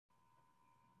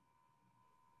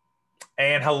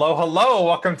And hello, hello,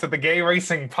 welcome to the Gay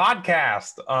Racing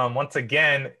Podcast. Once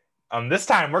again, this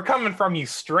time we're coming from you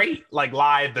straight, like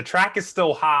live. The track is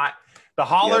still hot. The Yep.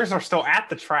 haulers are still at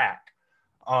the track.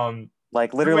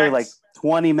 Like literally like Truex,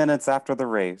 20 minutes after the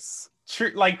race.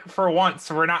 like for once,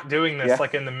 we're not doing this Yeah.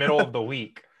 like in the middle of the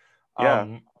week.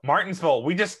 Yeah. Martinsville,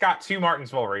 we just got two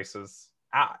Martinsville races.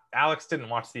 Alex didn't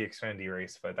watch the Xfinity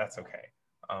race, but that's okay.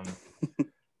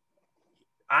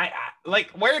 I like,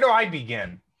 where do I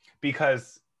begin?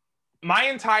 Because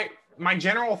my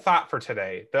general thought for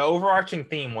today, the overarching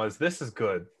theme was this is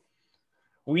good.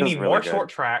 We It was need really more good. short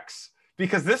tracks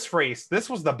because this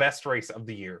was the best race of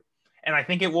the year. And I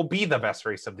think it will be the best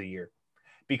race of the year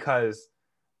because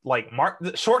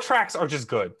the short tracks are just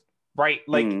good, right?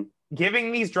 Like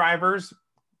giving these drivers,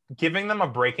 giving them a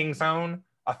braking zone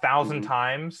 1,000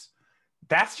 times,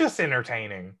 that's just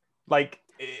entertaining.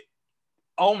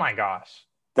 Oh my gosh.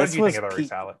 What did you think of the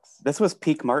race, Alex? This was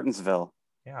peak Martinsville.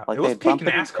 Yeah, Like it was they peak bumped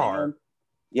it NASCAR. in.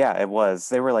 Yeah, it was.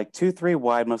 They were like 2-3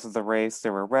 wide most of the race.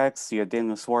 There were wrecks. You had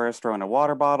Daniel Suarez throwing a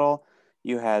water bottle.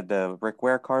 You had the Rick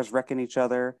Ware cars wrecking each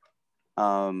other.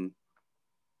 There's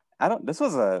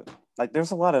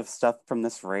a lot of stuff from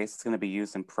this race that's going to be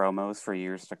used in promos for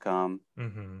years to come.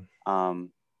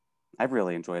 I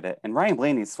really enjoyed it. And Ryan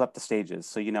Blaney swept the stages.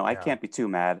 So, I can't be too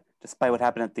mad despite what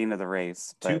happened at the end of the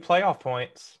race. Two playoff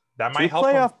points. That might help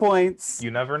playoff him. Points.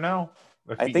 You never know.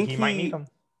 He might need them.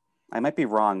 I might be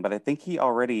wrong, but I think he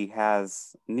already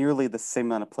has nearly the same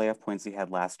amount of playoff points he had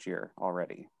last year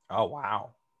already. Oh,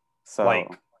 wow. So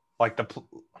like the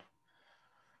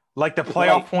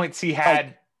playoff points he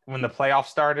had when the playoffs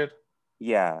started.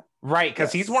 Yeah. Right,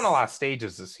 because he's won a lot of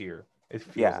stages this year. It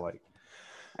feels like.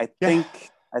 I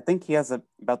think he has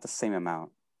about the same amount,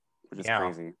 which is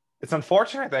crazy. It's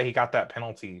unfortunate that he got that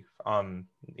penalty.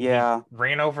 He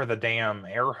ran over the damn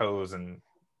air hose, and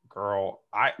girl,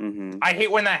 I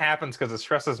hate when that happens because it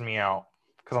stresses me out.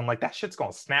 Because I'm like, that shit's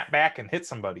gonna snap back and hit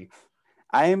somebody.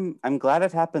 I'm glad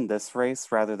it happened this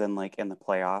race rather than like in the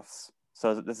playoffs.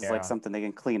 So this is like something they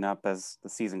can clean up as the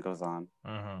season goes on.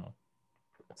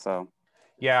 So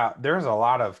yeah, there's a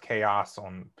lot of chaos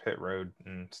on pit road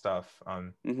and stuff.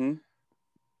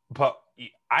 But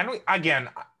I don't. Again,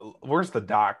 where's the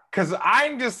doc? Because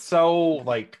I'm just so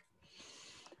like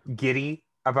giddy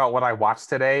about what I watched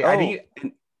today.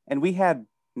 And we had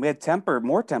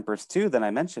more tempers too than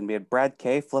I mentioned. We had Brad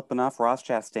Kay flipping off Ross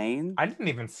Chastain. I didn't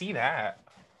even see that.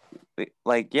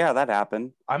 That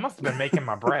happened. I must have been making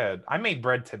my bread. I made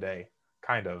bread today,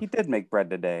 kind of. He did make bread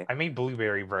today. I made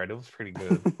blueberry bread. It was pretty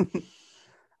good.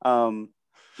 I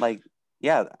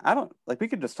don't we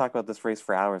could just talk about this race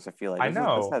for hours. I feel like I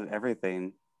know this had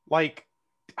everything. Like,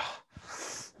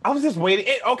 I was just waiting.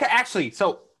 Okay, actually,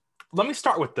 so let me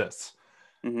start with this.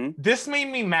 This made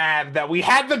me mad that we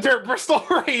had the Dirt Bristol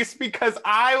race because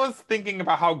I was thinking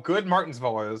about how good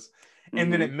Martinsville is,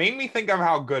 and then it made me think of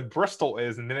how good Bristol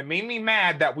is, and then it made me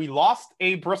mad that we lost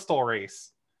a Bristol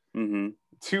race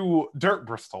to Dirt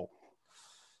Bristol.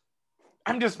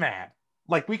 I'm just mad.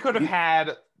 Like, we could have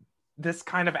had this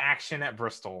kind of action at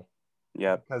Bristol.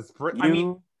 Yeah, because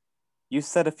you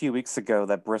said a few weeks ago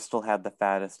that Bristol had the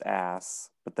fattest ass,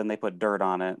 but then they put dirt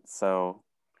on it, so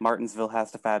Martinsville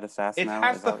has the fattest ass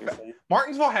now. Is that what you're saying?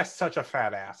 Martinsville has such a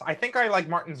fat ass. I think I like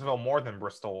Martinsville more than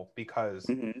Bristol because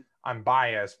I'm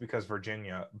biased because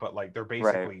Virginia, but like they're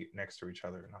basically next to each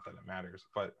other. Not that it matters,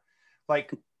 but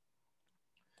like,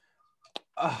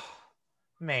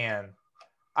 man,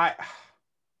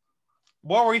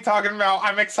 what were we talking about?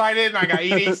 I'm excited and I got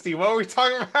ADHD. What were we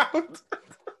talking about?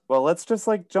 Well, let's just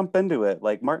jump into it.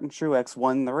 Martin Truex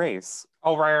won the race.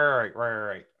 Oh,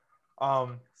 right.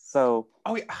 So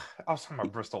I was talking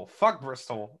about Bristol. Fuck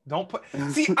Bristol. Don't put.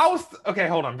 See, I was okay.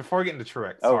 Hold on, before we get into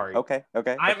Truex. Sorry. Okay.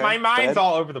 My mind's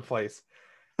all over the place.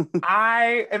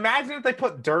 I imagine if they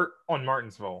put dirt on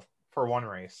Martinsville for one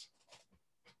race.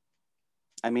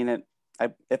 I mean,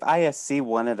 if ISC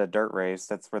wanted a dirt race,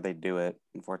 that's where they do it.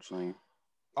 Unfortunately.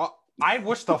 I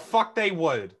wish the fuck they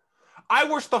would. I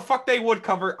wish the fuck they would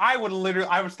cover. I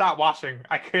would stop watching.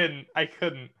 I couldn't.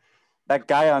 That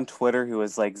guy on Twitter who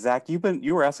was like, Zach, you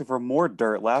were asking for more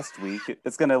dirt last week.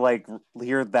 It's gonna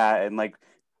hear that and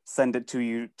send it to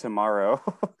you tomorrow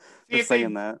for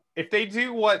saying that. If they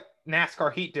do what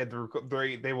NASCAR Heat did,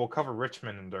 they will cover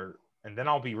Richmond in dirt, and then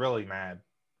I'll be really mad.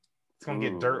 It's gonna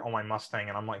get dirt on my Mustang,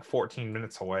 and I'm like 14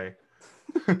 minutes away.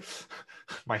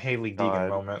 My Haley Deegan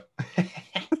moment.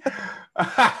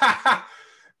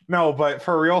 No, but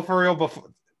for real,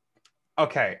 before.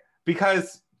 Okay,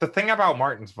 because the thing about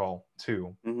Martinsville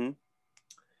too,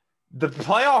 the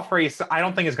playoff race, I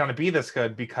don't think is going to be this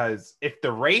good because if the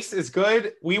race is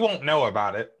good, we won't know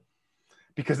about it.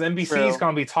 because NBC is True.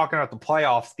 going to be talking about the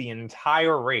playoffs the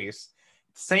entire race.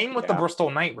 Same with the Yeah. Bristol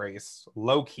night race,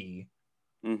 low key.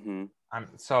 Mm-hmm.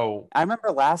 I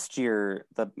remember last year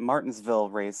the Martinsville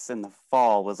race in the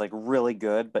fall was like really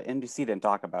good, but NBC didn't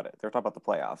talk about it. They were talking about the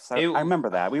playoffs. I remember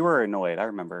that. We were annoyed. I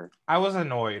remember. I was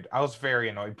annoyed. I was very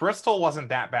annoyed. Bristol wasn't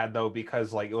that bad though,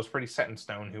 because like it was pretty set in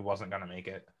stone who wasn't going to make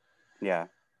it. Yeah.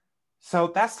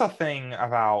 So that's the thing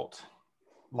about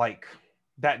like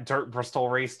that dirt Bristol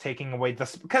race taking away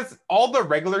this, because all the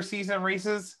regular season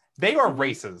races, they are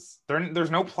races.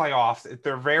 There's no playoffs.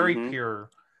 They're very pure.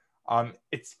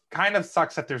 It's kind of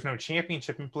sucks that there's no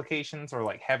championship implications or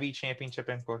like heavy championship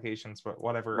implications, but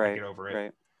whatever, Right, I get over it.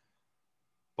 Right.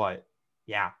 But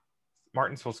yeah,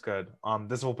 Martinsville's good.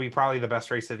 This will be probably the best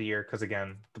race of the year because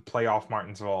again, the playoff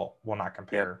Martinsville will not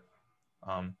compare.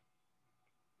 Yep.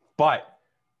 But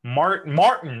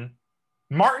Martin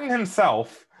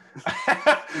himself,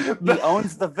 he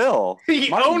owns the Ville. He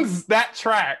owns that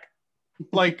track,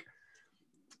 like.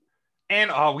 And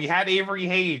we had Avery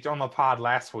Hage on the pod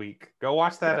last week. Go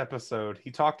watch that episode. He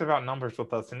talked about numbers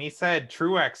with us, and he said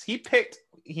Truex.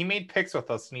 He made picks with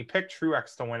us, and he picked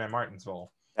Truex to win at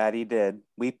Martinsville. That he did.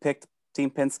 We picked Team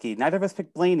Penske. Neither of us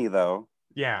picked Blaney, though.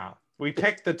 Yeah, we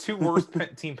picked the two worst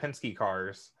Team Penske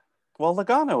cars. Well,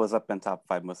 Logano was up in top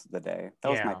 5 most of the day.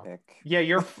 That was my pick.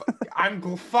 Yeah,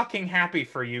 I'm fucking happy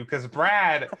for you because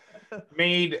Brad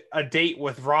made a date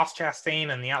with Ross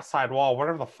Chastain in the outside wall.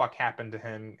 Whatever the fuck happened to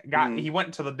him? He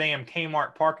went to the damn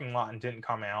Kmart parking lot and didn't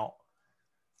come out.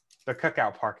 The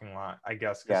Cookout parking lot, I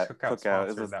guess. Yeah, Cookout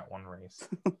sponsored that one race.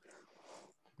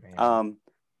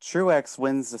 Truex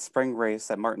wins the spring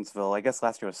race at Martinsville. I guess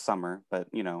last year was summer, but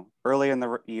early in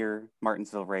the year,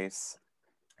 Martinsville race.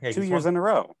 Yeah, 2 years in a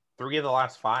row. 3 of the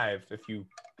last 5, if you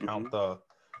count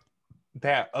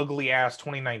that ugly ass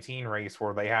 2019 race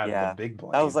where they had the big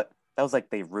blade. That was like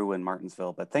they ruined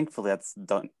Martinsville, but thankfully that's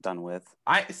done with.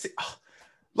 I see,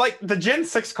 like the Gen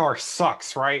 6 car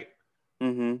sucks, right?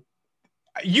 Mm-hmm.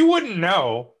 You wouldn't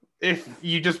know if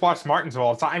you just watched Martinsville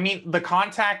all the time. I mean, the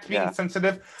contact being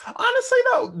sensitive. Honestly,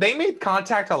 though, they made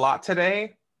contact a lot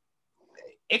today.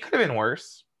 It could have been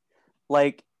worse.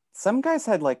 Like some guys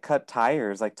had like cut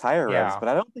tires, like tire rubs, but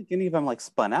I don't think any of them like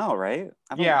spun out, right?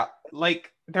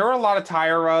 Like there were a lot of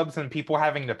tire rubs and people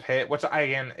having to pit, which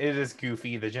again, it is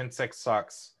goofy. The Gen 6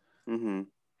 sucks. Mm-hmm.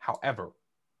 However,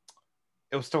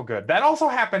 it was still good. That also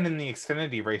happened in the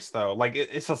Xfinity race, though. Like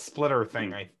it's a splitter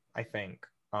thing, I think.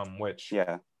 Which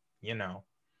get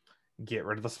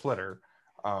rid of the splitter.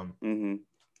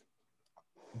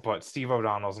 But Steve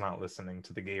O'Donnell's not listening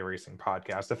to the Gay Racing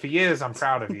podcast. If he is, I'm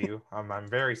proud of you. I'm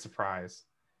very surprised.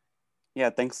 Yeah,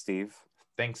 thanks, Steve.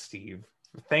 Thanks, Steve.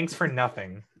 Thanks for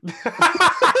nothing.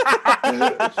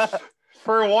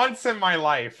 For once in my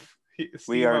life,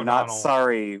 we are not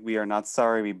sorry. We are not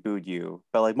sorry we booed you.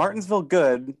 But like Martinsville,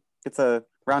 good. It's a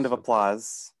round of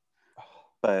applause.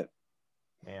 But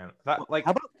man, that like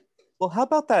how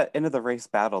about that end of the race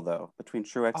battle though between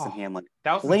Truex and Hamlin?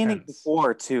 That was Blaney intense.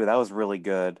 before too. That was really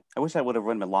good. I wish I would have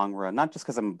run a long run, not just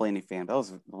because I'm a Blaney fan. But that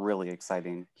was really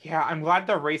exciting. Yeah, I'm glad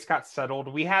the race got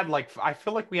settled. We had I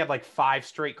feel like we had 5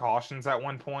 straight cautions at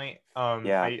one point.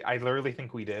 I literally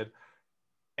think we did,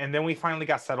 and then we finally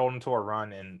got settled into a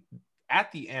run. And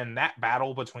at the end, that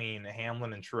battle between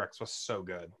Hamlin and Truex was so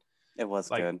good. It was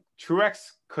good.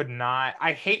 Truex could not.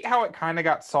 I hate how it kind of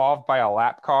got solved by a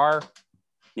lap car.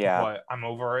 Yeah, but I'm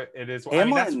over it. It is.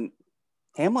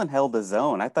 Hamlin held his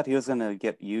own. I thought he was going to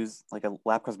get used, like a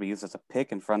lap car be used as a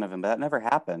pick in front of him, but that never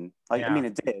happened. I mean,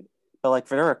 it did. But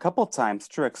there were a couple times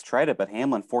Truex tried it, but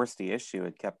Hamlin forced the issue.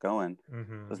 It kept going.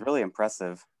 It was really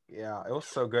impressive. Yeah, it was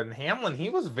so good. And Hamlin, he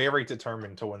was very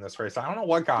determined to win this race. I don't know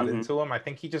what got into him. I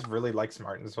think he just really likes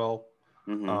Martinsville.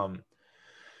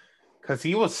 Because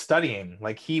he was studying.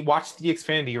 He watched the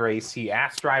Xfinity race. He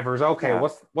asked drivers,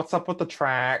 what's up with the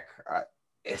track?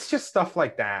 It's just stuff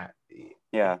like that.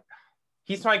 Yeah.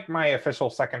 He's my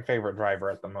official second favorite driver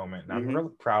at the moment. And I'm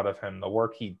really proud of him, the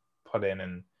work he put in.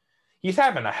 And he's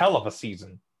having a hell of a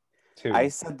season, too. I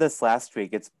said this last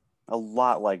week. It's a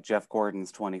lot like Jeff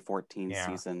Gordon's 2014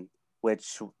 season,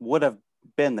 which would have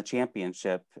been the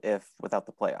championship without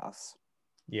the playoffs.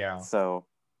 Yeah. So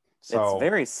it's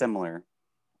very similar.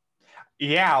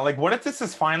 Yeah, what if this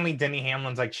is finally Denny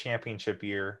Hamlin's championship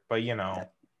year? But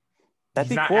that'd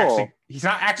be cool. He's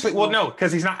not actually. Well, no,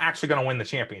 because he's not actually going to win the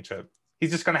championship.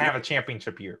 He's just going to have a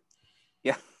championship year.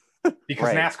 Yeah,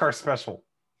 because NASCAR's special.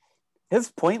 His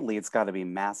point lead's got to be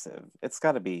massive. It's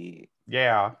got to be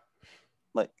kind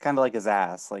of like his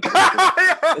ass.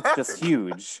 It's just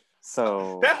huge.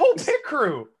 So that whole pit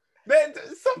crew.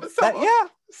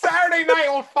 Saturday night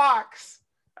on Fox,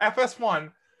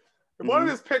 FS1. one of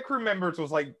his pit crew members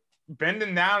was like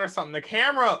bending down or something. The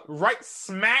camera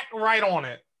smack right on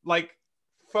it. Like,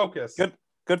 focus.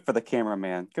 Good for the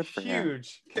cameraman. Good for him.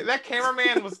 Huge. That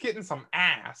cameraman was getting some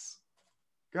ass.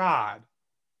 God.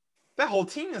 That whole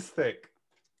team is thick.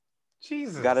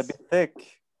 Jesus. Gotta be thick.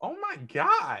 Oh my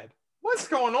God. What's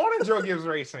going on in Joe Gibbs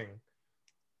Racing?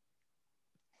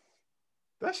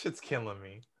 That shit's killing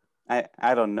me.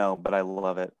 I don't know, but I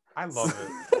love it. I love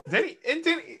it.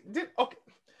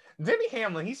 Denny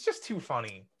Hamlin, he's just too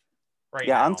funny right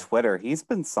now. Yeah, on Twitter, he's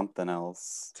been something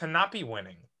else. To not be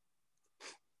winning.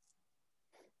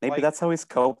 Maybe that's how he's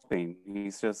coping.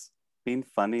 He's just being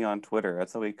funny on Twitter.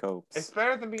 That's how he copes. It's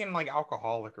better than being like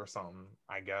alcoholic or something,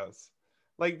 I guess.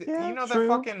 Like, yeah, you know,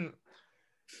 true.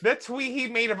 that tweet he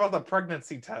made about the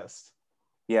pregnancy test.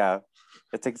 Yeah.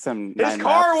 It takes him. His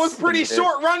car was pretty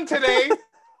short run today.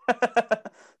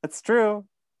 That's true.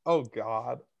 Oh,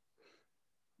 God.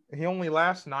 He only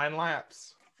lasts 9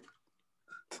 laps.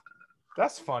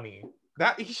 That's funny.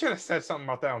 He should have said something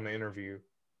about that on the interview.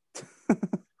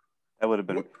 That would have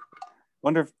been.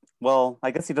 Wonder if. Well,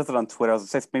 I guess he does it on Twitter. I was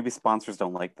gonna say maybe sponsors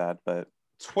don't like that, but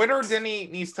Twitter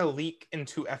needs to leak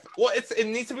into Well, it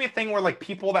needs to be a thing where like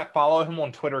people that follow him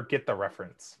on Twitter get the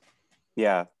reference.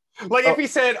 Yeah. Like if he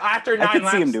said after 9 laps, I could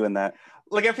see him doing that.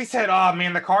 Like if he said, "Oh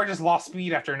man, the car just lost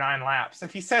speed after 9 laps."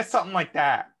 If he says something like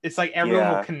that, it's like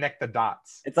everyone will connect the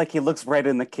dots. It's like he looks right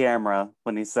in the camera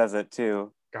when he says it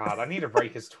too. God, I need to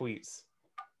write his tweets.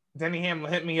 Denny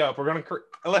Hamlin, hit me up. We're gonna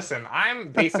listen.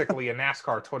 I'm basically a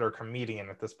NASCAR Twitter comedian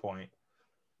at this point.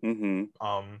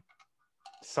 Mm-hmm.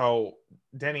 So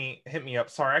Denny, hit me up.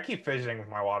 Sorry, I keep fidgeting with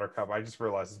my water cup. I just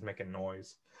realized it's making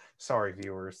noise. Sorry,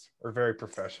 viewers. We're very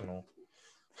professional.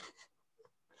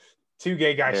 2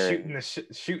 gay guys shooting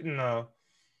the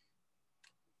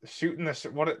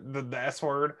S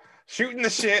word, shooting the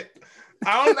shit.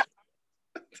 I don't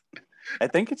know. I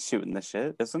think it's shooting the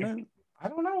shit, isn't it? I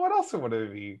don't know what else would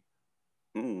it be.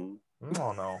 I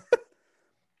don't know.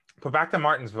 But back to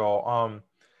Martinsville.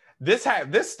 This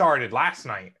started last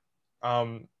night.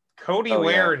 Cody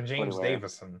Ware and James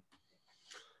Davison.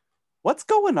 What's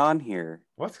going on here?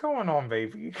 What's going on,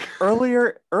 baby?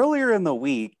 Earlier in the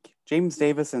week, James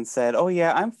Davison said, "Oh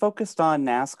yeah, I'm focused on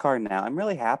NASCAR now. I'm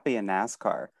really happy in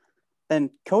NASCAR."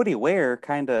 Then Cody Ware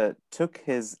kind of took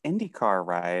his IndyCar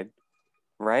ride,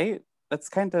 right? That's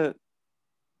kind of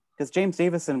because James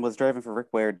Davison was driving for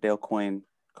Rick Ware, Dale Coyne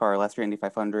car last year, Indy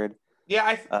 500.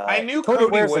 Yeah, I knew Cody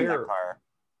Ware. In that car.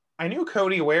 I knew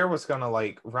Cody Ware was gonna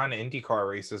like run IndyCar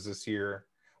races this year.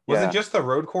 Was it just the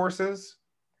road courses?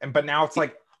 But now it's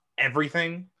like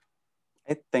everything.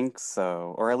 I think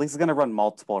so, or at least he's gonna run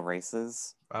multiple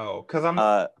races. Oh,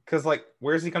 because like,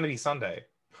 where's he gonna be Sunday?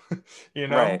 You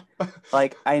know, right?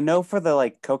 Like, I know for the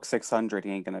like Coke 600,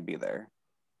 he ain't gonna be there.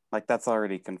 Like that's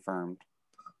already confirmed.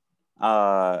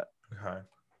 Okay.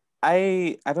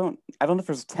 I don't know if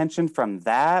there's tension from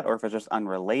that or if it's just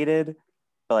unrelated,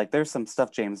 but like there's some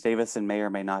stuff James Davison may or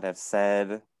may not have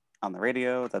said on the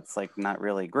radio that's like not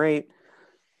really great.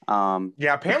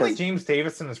 Yeah, apparently James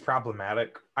Davison is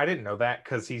problematic. I didn't know that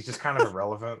because he's just kind of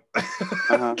irrelevant.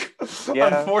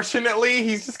 Yeah. Unfortunately,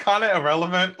 he's just kind of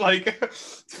irrelevant. Like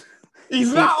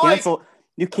he's not cancel.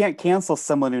 You can't cancel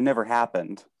someone who never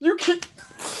happened. You can't.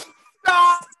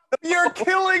 Stop! You're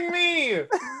killing me.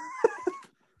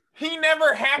 He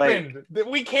never happened. Like,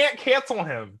 we can't cancel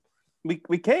him. We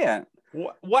can't.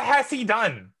 What has he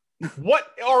done? What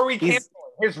are we canceling?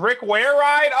 His Rick Ware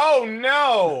ride? Oh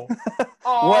no!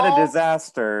 What a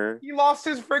disaster! He lost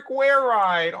his Rick Ware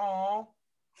ride. Aw.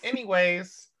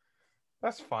 Anyways,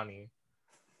 that's funny.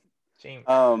 James.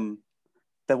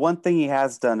 The one thing he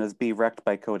has done is be wrecked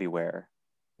by Cody Ware.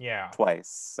 Yeah.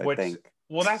 Twice, I think.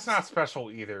 Well, that's not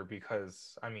special either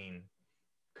because I mean,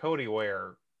 Cody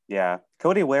Ware. Yeah,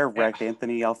 Cody Ware wrecked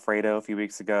Anthony Alfredo a few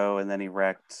weeks ago, and then he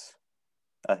wrecked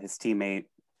his teammate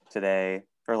today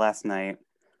or last night.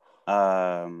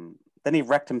 Then he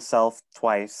wrecked himself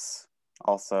twice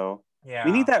also. Yeah.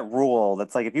 We need that rule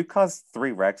that's like if you cause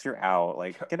 3 wrecks, you're out.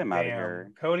 Like get him out of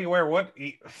here. Cody Ware,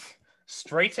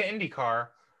 straight to IndyCar.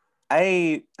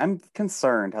 I'm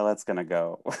concerned how that's gonna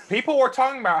go. People were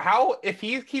talking about how if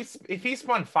he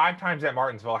spun 5 times at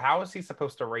Martinsville, how is he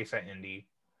supposed to race at Indy?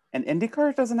 And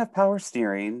IndyCar doesn't have power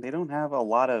steering. They don't have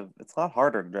it's a lot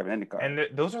harder to drive an IndyCar. And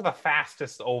those are the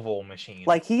fastest oval machines.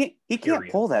 Like he can't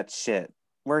pull that shit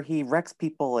where he wrecks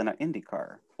people in an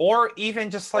IndyCar. Or even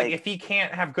just like if he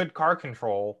can't have good car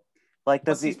control, like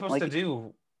what's he supposed to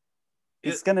do?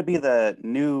 He's going to be the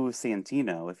new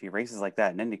Santino if he races like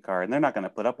that in IndyCar, and they're not going to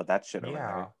put up with that shit over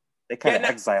there. They kind of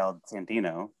exiled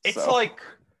Santino. It's like,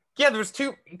 there's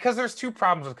two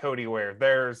problems with Cody Ware.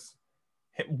 There's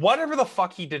whatever the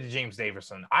fuck he did to James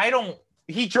Davison,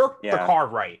 he jerked the car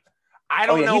right. I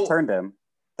don't know. He turned him.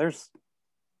 That was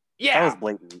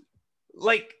blatant.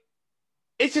 Like,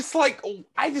 it's just like,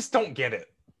 I just don't get it.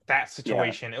 That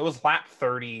situation. It was lap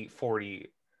 30, 40.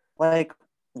 Like,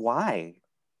 why?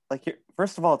 Like,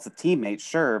 first of all, it's a teammate,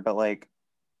 sure, but like,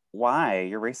 why?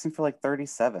 You're racing for like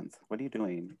 37th. What are you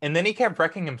doing? And then he kept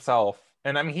wrecking himself.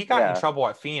 And I mean, he got in trouble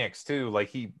at Phoenix too.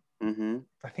 Like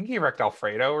I think he wrecked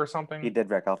Alfredo or something. He did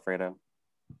wreck Alfredo.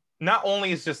 Not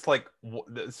only is just like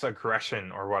this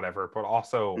aggression or whatever, but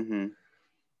also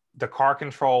the car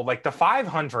control, like the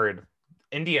 500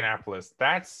 Indianapolis.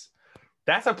 That's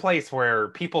a place where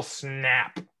people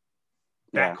snap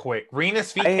that quick.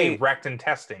 Rinus VeeKay wrecked in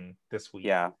testing this week.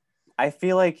 Yeah. I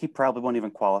feel like he probably won't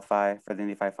even qualify for the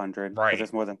Indy 500 because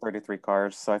there's more than 33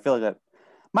 cars. So I feel like that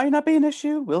might not be an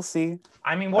issue. We'll see.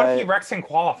 I mean, what if he wrecks in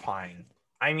qualifying?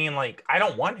 I mean, like, I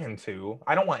don't want him to.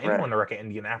 I don't want anyone to wreck at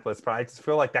Indianapolis, but I just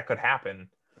feel like that could happen.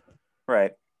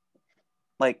 Right.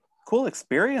 Like, cool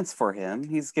experience for him.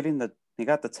 He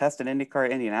got the test in IndyCar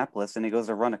at Indianapolis, and he goes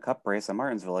to run a cup race at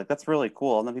Martinsville. Like, that's really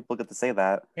cool. And then people get to say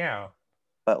that. Yeah.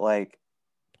 But like,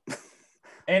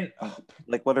 and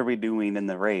like, what are we doing in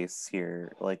the race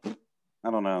here? Like,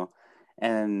 I don't know.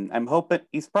 And I'm hoping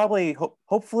he's probably,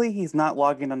 hopefully he's not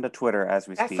logging onto Twitter as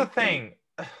we speak. That's the thing.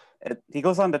 He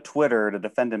goes onto Twitter to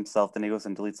defend himself, then he goes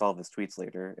and deletes all of his tweets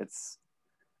later. It's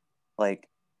like,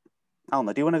 I don't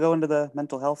know. Do you want to go into the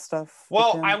mental health stuff?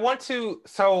 Well, I want to.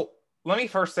 So let me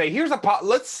first say,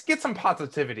 let's get some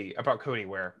positivity about Cody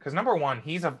Ware, because number one,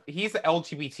 he's an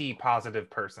LGBT positive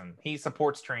person. He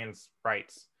supports trans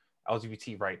rights,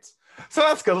 LGBT rights. So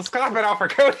that's good. Let's clap it out for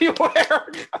Cody Ware.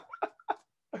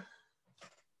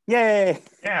 Yay!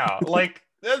 Yeah, like.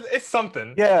 It's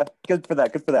something. Yeah, good for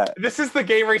that. Good for that. This is the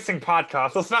Gay Racing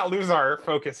Podcast. Let's not lose our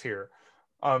focus here.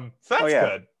 So that's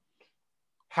good.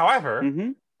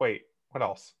 However, wait, what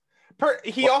else?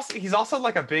 He's also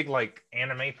like a big like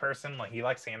anime person. Like he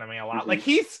likes anime a lot. Like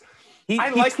he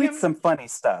tweets some funny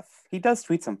stuff. He does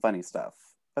tweet some funny stuff.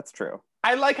 That's true.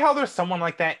 I like how there's someone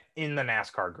like that in the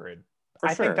NASCAR grid.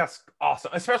 I think that's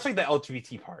awesome, especially the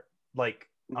LGBT part. Like.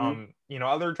 You know,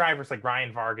 other drivers like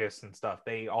Ryan Vargas and stuff,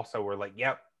 they also were like,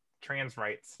 yep, trans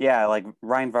rights. Yeah, like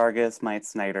Ryan Vargas, Mike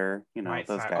Snyder, you know,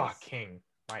 those guys. Oh, King.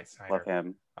 Mike Snyder. Love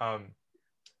him.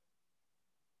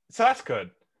 So that's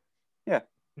good. Yeah.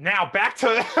 Now back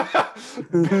to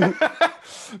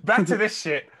this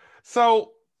shit.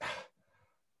 So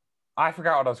I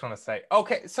forgot what I was going to say.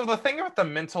 Okay, so the thing about the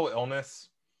mental illness,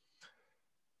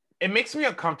 it makes me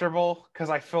uncomfortable because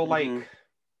I feel like,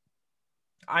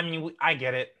 I mean, I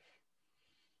get it.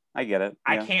 Yeah.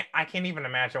 I can't even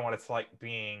imagine what it's like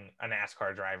being a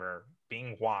NASCAR driver,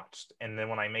 being watched, and then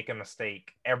when I make a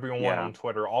mistake, everyone on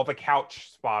Twitter, all the couch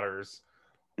spotters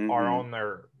are on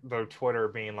their Twitter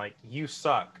being like, "You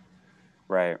suck."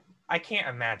 Right. I can't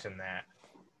imagine that.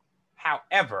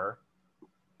 However,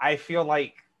 I feel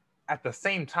like at the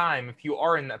same time, if you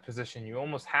are in that position, you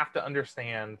almost have to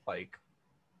understand, like,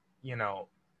 you know,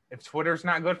 if Twitter's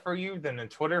not good for you, then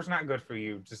Twitter's not good for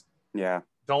you. Just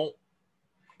don't,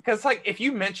 because like if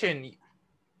you if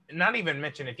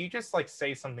you just like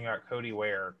say something about Cody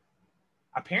Ware,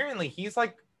 apparently he's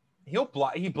like he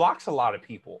blocks a lot of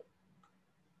people,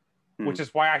 which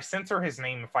is why I censor his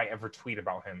name if I ever tweet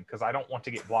about him, because I don't want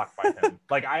to get blocked by him.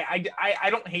 Like I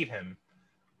don't hate him.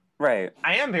 Right.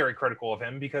 I am very critical of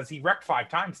him because he wrecked 5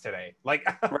 times today. Like,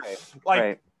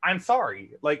 right. I'm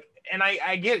sorry. Like, and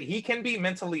I get it. He can be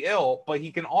mentally ill, but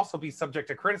he can also be subject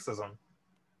to criticism.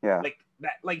 Yeah. Like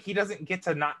that. Like he doesn't get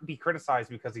to not be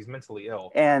criticized because he's mentally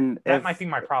ill. And that might be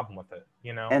my problem with it.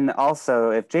 You know. And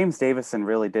also, if James Davison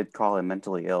really did call him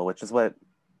mentally ill, which is what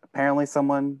apparently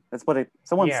someone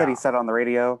said he said on the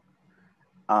radio.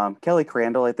 Kelly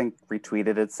Crandall, I think,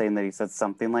 retweeted it saying that he said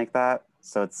something like that.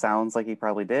 So it sounds like he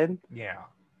probably did. Yeah.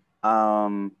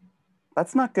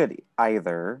 That's not good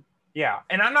either. Yeah,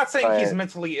 and I'm not saying he's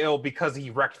mentally ill because he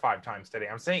wrecked 5 times today.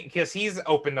 I'm saying because he's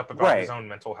opened up about his own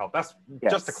mental health. That's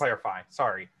just to clarify.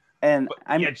 Sorry. And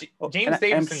James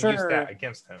Davison used that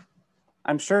against him.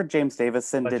 I'm sure James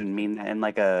Davison didn't mean that in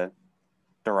like a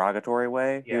derogatory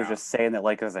way. Yeah. He was just saying that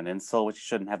like as an insult, which he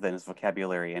shouldn't have that in his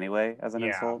vocabulary anyway as an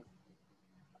insult.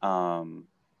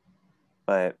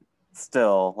 But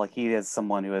still, like he is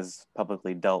someone who has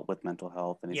publicly dealt with mental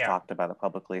health and he's talked about it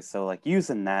publicly. So like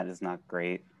using that is not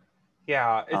great.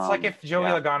 Yeah, it's like if Joey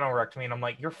Logano wrecked me and I'm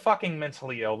like, you're fucking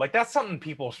mentally ill. Like that's something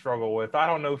people struggle with. I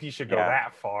don't know if you should go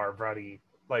that far, buddy.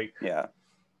 Like,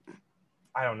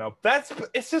 I don't know.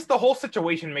 It's just the whole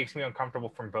situation makes me uncomfortable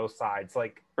from both sides.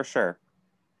 Like, for sure.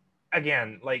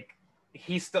 Again, like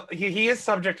he is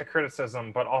subject to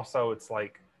criticism, but also it's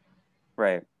like,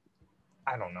 right.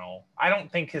 I don't know. I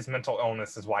don't think his mental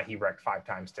illness is why he wrecked 5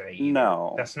 times today either.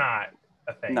 No, that's not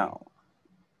a thing. No,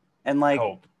 and like,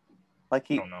 I I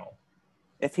don't know.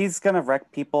 If he's gonna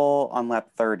wreck people on lap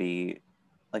 30,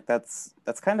 like that's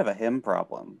kind of a him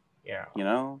problem. Yeah. You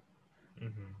know?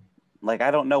 Mm-hmm. Like,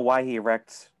 I don't know why he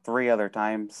wrecked 3 other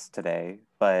times today,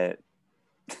 but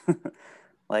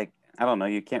like, I don't know.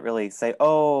 You can't really say,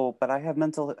 "Oh, but I have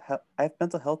mental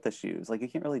health issues." Like, you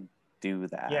can't really do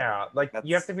that. Yeah, like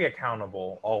you have to be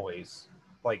accountable always.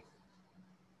 Like,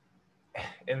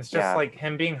 and it's just like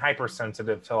him being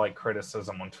hypersensitive to like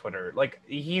criticism on Twitter. Like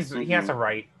he has a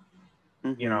right.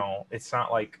 You know, it's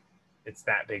not like it's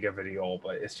that big of a deal,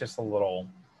 but it's just a little.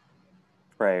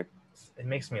 Right. It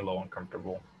makes me a little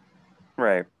uncomfortable.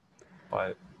 Right.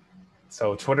 But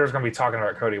so Twitter's gonna be talking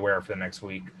about Cody Ware for the next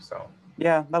week. So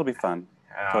yeah, that'll be fun.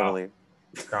 Totally.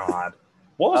 God,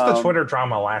 what was the Twitter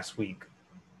drama last week?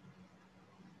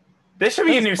 This should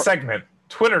be a new segment.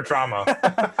 Twitter drama.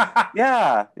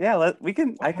 yeah.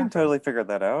 I can totally figure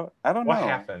that out. I don't know what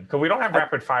happened because we don't have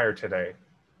rapid fire today.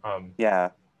 Yeah,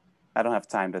 I don't have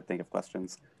time to think of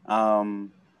questions. What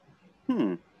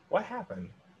happened?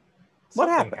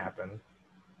 Something happened.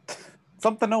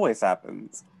 Something always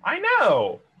happens. I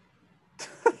know.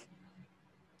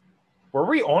 Were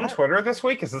we on Twitter this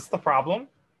week? Is this the problem?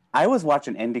 I was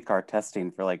watching IndyCar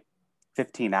testing for like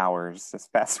 15 hours this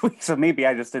past week, so maybe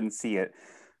I just didn't see it.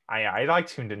 I like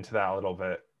tuned into that a little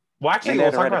bit. Well, actually,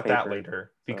 we'll talk about that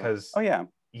later because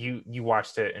you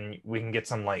watched it and we can get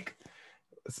some like.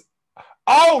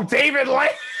 Oh, David Lane.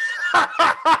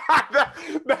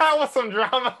 that was some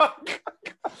drama.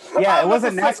 Yeah, it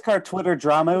wasn't NASCAR Twitter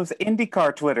drama. It was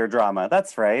IndyCar Twitter drama.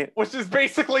 That's right. Which is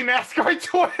basically NASCAR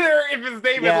Twitter if it's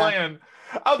David Land.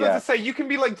 I was about to say, you can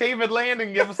be like David Land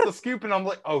and give us the scoop, and I'm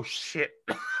like, oh, shit.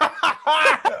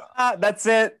 That's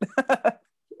it.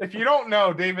 If you don't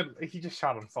know, David, he just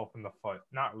shot himself in the foot.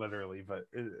 Not literally, but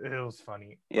it was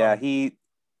funny. Yeah, he,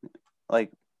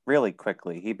 like, really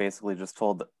quickly, he basically just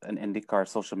told an IndyCar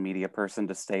social media person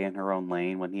to stay in her own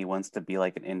lane when he wants to be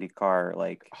like an IndyCar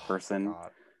like person.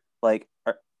 Like,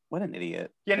 what an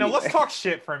idiot. Yeah, no, let's talk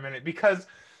shit for a minute because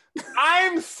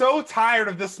I'm so tired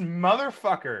of this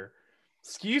motherfucker,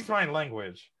 excuse my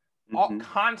language,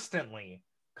 constantly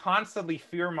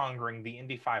fear-mongering the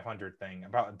Indy 500 thing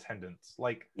about attendance.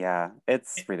 Like, yeah,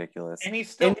 it's ridiculous. And he's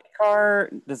still...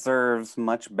 IndyCar deserves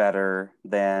much better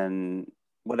than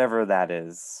whatever that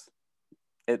is.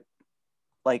 It,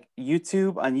 like, on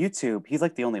YouTube, he's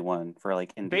like the only one for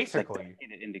like basically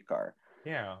IndyCar.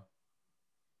 Yeah.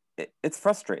 It's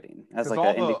frustrating as like all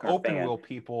an IndyCar the open fan. wheel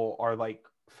people are like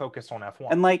focused on F1.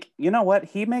 And like, you know what?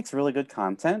 He makes really good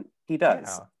content. He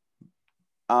does.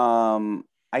 Yeah.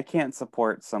 I can't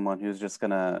support someone who's just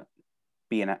gonna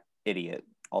be an idiot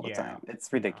all the time.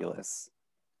 It's ridiculous.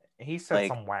 He said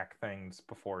some whack things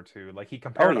before too. Like he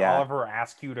compared Oliver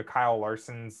Askew to Kyle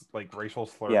Larson's like racial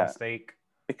slur mistake.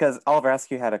 Because Oliver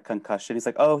Askew had a concussion. He's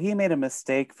like, oh, he made a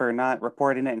mistake for not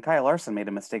reporting it, and Kyle Larson made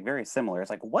a mistake very similar. It's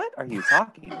like, what are you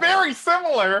talking about? Very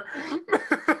similar.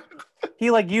 He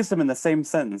like used them in the same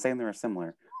sentence, saying they were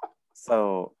similar.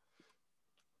 So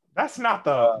that's not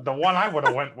the one I would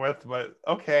have went with, but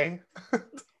okay.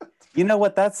 You know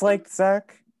what that's like,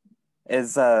 Zach?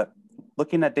 Is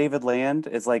looking at David Land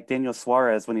is like Daniel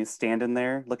Suarez when he's standing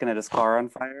there looking at his car on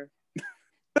fire.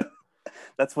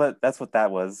 That's what that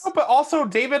was. Oh, but also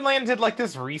David Land did like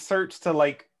this research to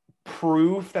like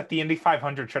prove that the Indy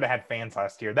 500 should have had fans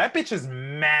last year. That bitch is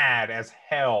mad as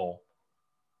hell.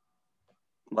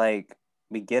 Like,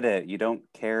 we get it. You don't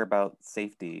care about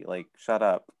safety. Like, shut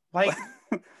up. Like,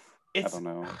 I don't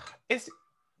know. It's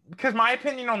because my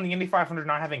opinion on the Indy 500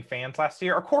 not having fans last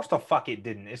year, of course the fuck it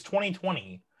didn't. It's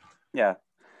 2020. Yeah.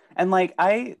 And like,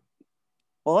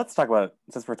 let's talk about it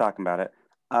since we're talking about it.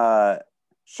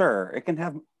 Sure, it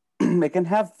can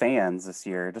have fans this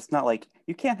year, just not like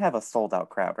you can't have a sold out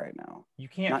crowd right now. You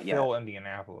can't fill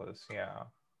Indianapolis, yeah.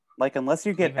 Like unless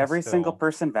you get every single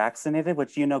person vaccinated,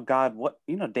 which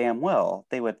damn well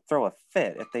they would throw a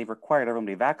fit if they required everyone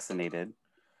to be vaccinated.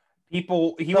 He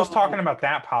was talking about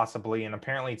that possibly, and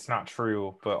apparently it's not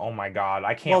true. But oh my god,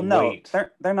 I can't wait.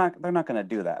 They're not going to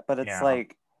do that. But it's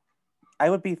like, I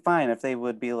would be fine if they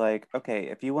would be like, okay,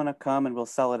 if you want to come and we'll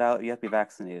sell it out, you have to be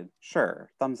vaccinated.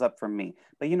 Sure, thumbs up from me.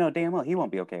 But damn well he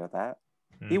won't be okay with that.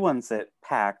 He wants it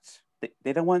packed.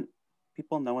 They don't want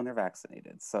people knowing they're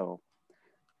vaccinated. So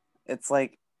it's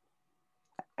like,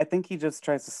 I think he just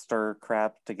tries to stir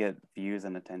crap to get views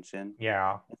and attention.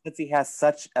 Yeah. Since he has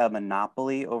such a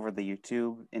monopoly over the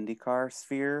YouTube IndyCar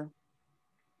sphere,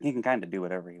 he can kind of do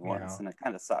whatever he wants, and it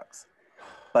kind of sucks.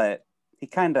 but he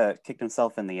kind of kicked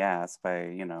himself in the ass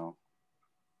by,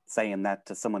 saying that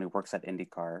to someone who works at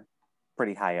IndyCar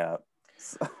pretty high up.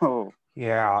 So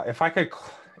yeah, if I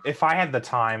had the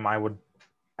time, I would.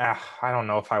 I don't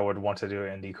know if I would want to do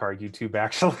IndyCar YouTube.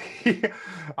 Actually,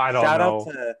 I don't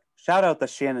know. Shout out to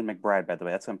Shannon McBride, by the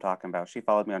way. That's what I'm talking about. She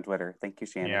followed me on Twitter. Thank you,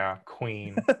 Shannon. Yeah,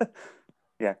 Queen.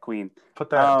 Yeah, Queen.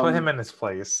 Put him in his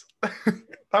place.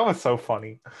 That was so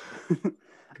funny.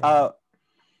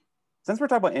 Since we're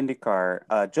talking about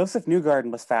IndyCar, Joseph Newgarden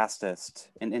was fastest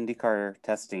in IndyCar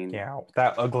testing. Yeah,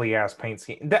 that ugly ass paint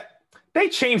scheme. They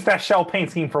changed that shell paint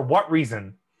scheme for what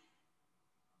reason?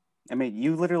 I mean,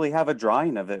 you literally have a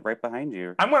drawing of it right behind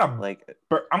you. I'm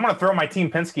gonna throw my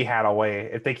Team Penske hat away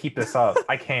if they keep this up.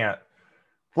 I can't.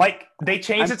 Like, they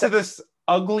changed it to this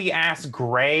ugly ass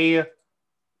gray.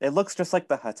 It looks just like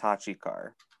the Hitachi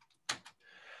car.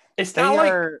 It's not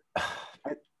like.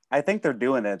 I think they're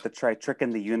doing it to try tricking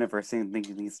the universe and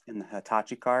thinking he's in the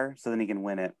Hitachi car, so then he can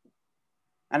win it.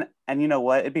 And you know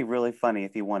what? It'd be really funny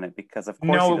if he won it, because of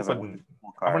course he doesn't win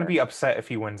the car. I'm gonna be upset if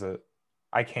he wins it.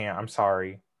 I can't. I'm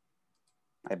sorry.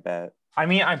 I bet. I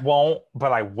mean, I won't,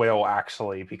 but I will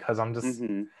actually, because I'm just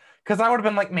because I would have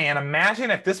been like, man,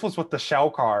 imagine if this was with the shell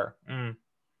car.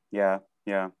 Yeah.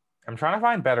 I'm trying to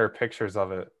find better pictures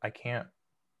of it. I can't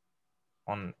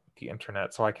on the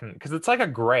internet, so I can, because it's like a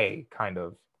gray kind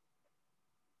of.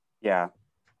 Yeah.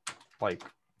 Like.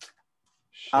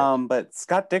 Shit. But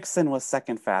Scott Dixon was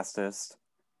second fastest.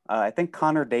 I think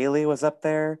Connor Daly was up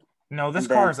there. No, this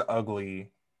car is ugly.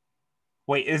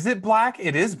 Wait, is it black?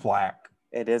 It is black.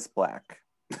 It is black.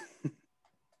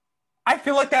 I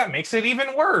feel like that makes it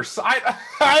even worse.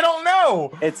 I don't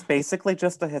know. It's basically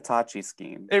just a Hitachi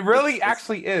scheme. It really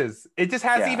actually is. It just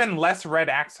has even less red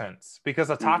accents, because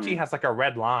Hitachi has like a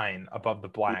red line above the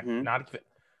black. Not even,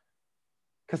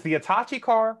 because the Hitachi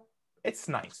car, it's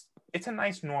nice. It's a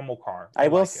nice normal car. I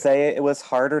will say it was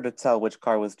harder to tell which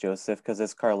car was Joseph, because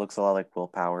this car looks a lot like Will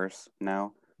Powers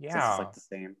now. Yeah, it's like the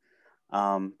same.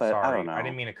 But sorry, I don't know. I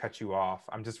didn't mean to cut you off.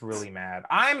 I'm just really mad.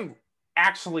 I'm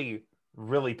actually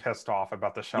really pissed off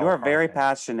about the shell car. You are very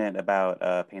passionate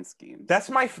about paint schemes.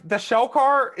 The shell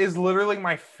car is literally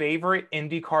my favorite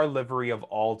IndyCar livery of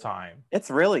all time. It's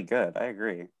really good. I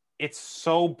agree. It's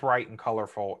so bright and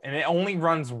colorful, and it only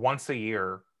runs once a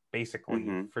year,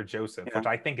 basically, for Joseph, which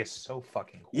I think is so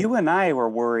fucking cool. You and I were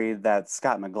worried that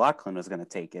Scott McLaughlin was going to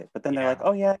take it, but then they're like,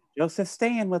 oh yeah, Joseph's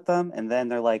staying with them, and then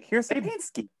they're like, here's the paint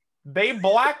scheme. They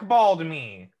blackballed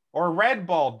me, or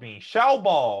redballed me,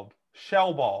 shellballed.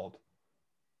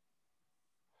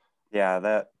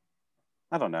 Yeah,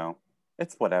 I don't know.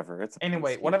 It's whatever.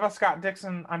 Anyway, what about Scott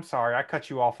Dixon? I'm sorry, I cut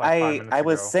you off like 5 minutes ago. I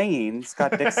was saying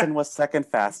Scott Dixon was second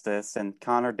fastest, and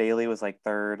Connor Daly was like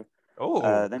third. Oh,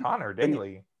 Connor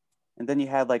Daly. And then you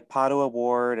had like Pato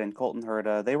Award and Colton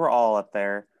Herta. They were all up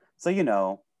there. So,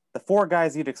 the 4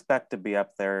 guys you'd expect to be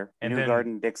up there, and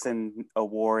Newgarden, Dixon,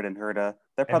 Award, and Herta,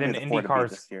 they're probably the 4 to beat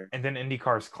this year. And then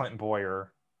IndyCar's Clinton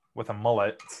Boyer with a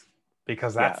mullet,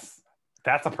 because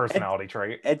that's a personality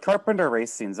trait. Ed Carpenter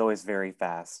Racing's always very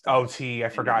fast. I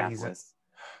forgot he's in.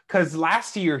 Because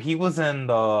last year he was in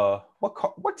the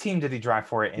what team did he drive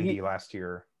for at Indy last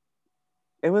year?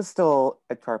 It was still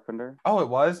Ed Carpenter. Oh, it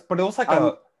was, but it was like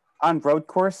on road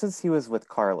courses he was with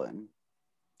Carlin.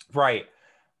 Right.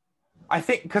 I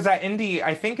think because at Indy,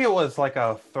 I think it was like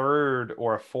a 3rd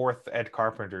or a 4th Ed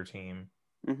Carpenter team.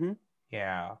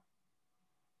 Yeah.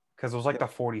 Because it was like the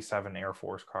 47 Air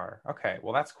Force car. Okay,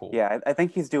 well, that's cool. Yeah, I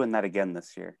think he's doing that again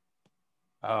this year.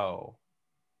 Oh.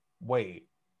 Wait.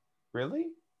 Really?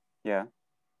 Yeah.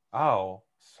 Oh,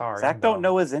 sorry. Zach don't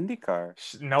know his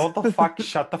IndyCar. No, the fuck,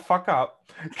 shut the fuck up.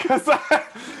 Because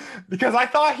I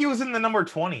thought he was in the number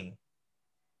 20.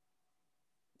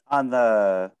 On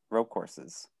the road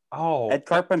courses. Oh. Ed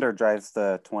Carpenter drives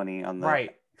the 20 on the...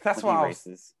 Right. That's why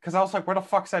because I was like, where the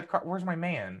fuck's where's my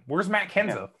man? Where's Matt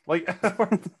Kenseth? Yeah. Like,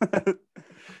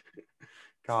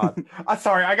 God, I'm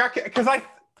sorry. I got, because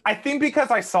I think because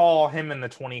I saw him in the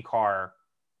 20 car.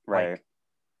 Right. Like,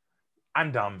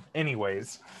 I'm dumb.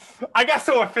 Anyways, I got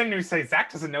so offended to say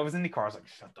Zach doesn't know his IndyCar. I was like,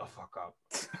 shut the fuck up.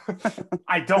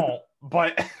 I don't,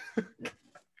 but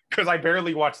because I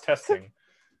barely watch testing.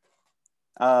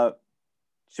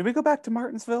 Should we go back to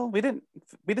Martinsville? We didn't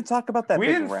talk about that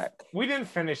big wreck. We didn't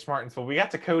finish Martinsville. We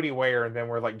got to Cody Ware, and then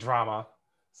we're like drama.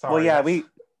 Sorry. Well, yeah,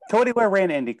 Cody Ware ran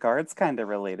IndyCar. It's kind of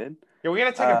related. Yeah, we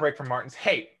got to take a break from Martins.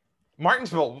 Hey,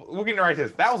 Martinsville. We're getting right to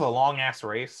this. That was a long ass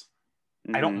race.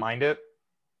 I don't mind it.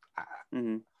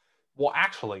 Well,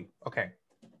 actually, okay.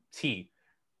 The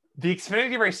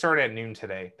Xfinity race started at noon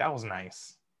today. That was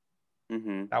nice.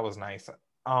 That was nice.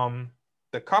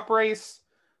 The Cup race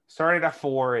Started at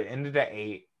 4, it ended at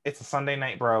 8. It's a Sunday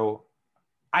night, bro.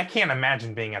 I can't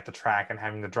imagine being at the track and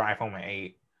having to drive home at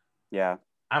 8. Yeah.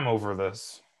 I'm over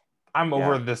this. I'm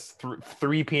over this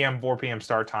 3 p.m., 4 p.m.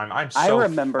 start time. I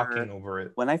remember fucking over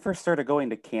it. When I first started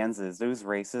going to Kansas, those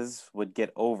races would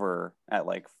get over at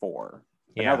like 4.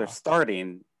 But now they're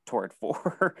starting toward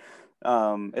 4.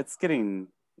 It's kind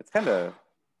of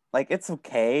like, it's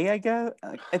okay, I guess.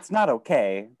 It's not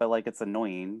okay, but like it's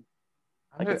annoying.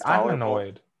 Like I'm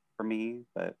annoyed for me,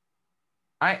 but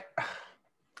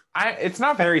it's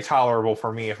not very tolerable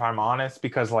for me, if I'm honest,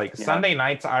 because like Sunday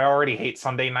nights, I already hate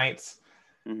Sunday nights.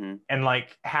 Mm-hmm. And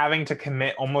like having to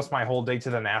commit almost my whole day to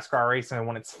the NASCAR race, and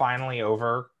when it's finally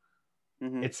over,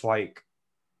 it's like,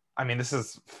 I mean, this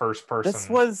is first person. This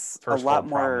was a lot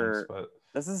more.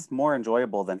 This is more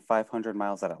enjoyable than 500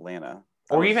 miles at Atlanta,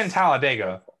 or even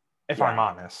Talladega, if I'm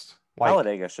honest. Like,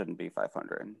 Talladega shouldn't be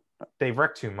 500. They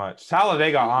wreck too much.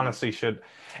 Talladega honestly should.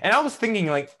 And I was thinking,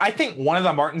 like, I think one of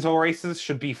the Martinsville races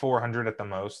should be 400 at the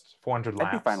most, 400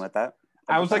 laps. I'd be fine with that.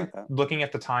 I was like looking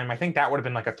at the time. I think that would have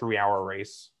been like a 3-hour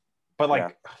race, but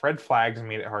like red flags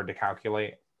made it hard to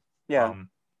calculate. Yeah.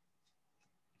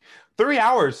 3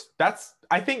 hours. That's,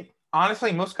 I think,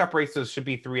 honestly, most cup races should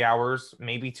be 3 hours,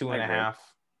 maybe 2.5.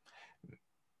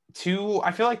 2,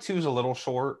 I feel like 2 is a little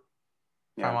short,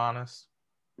 if I'm honest.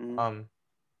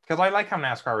 Because I like how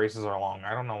NASCAR races are long.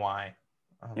 I don't know why.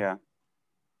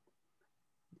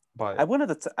 But I wanted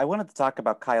to talk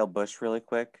about Kyle Busch really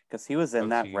quick, because he was in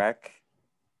that wreck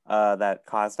that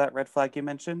caused that red flag you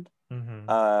mentioned.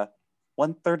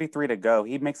 133 to go.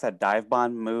 He makes that dive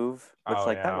bomb move, which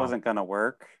that wasn't gonna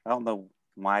work. I don't know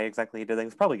why exactly he did that. He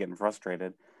was probably getting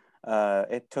frustrated.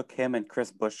 It took him and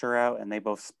Chris Buescher out, and they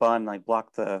both spun, like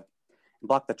blocked the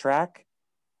track,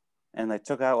 and they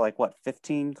took out like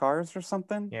 15 cars or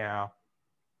something. Yeah.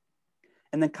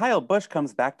 And then Kyle Busch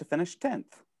comes back to finish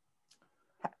 10th.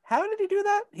 How did he do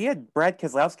that? He had Brad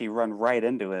Keselowski run right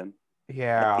into him.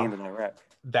 Yeah. At the end of that wreck.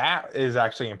 That is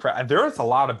actually impressive. There was a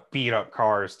lot of beat up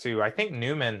cars too. I think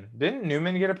didn't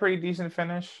Newman get a pretty decent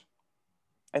finish?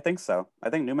 I think so. I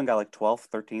think Newman got like 12th,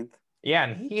 13th. Yeah,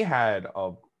 and he had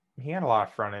a lot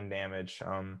of front end damage.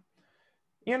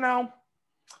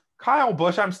 Kyle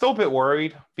Busch, I'm still a bit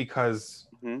worried because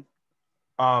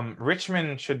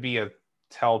Richmond should be a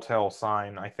telltale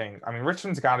sign, I think. I mean,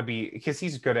 Richmond's got to be, because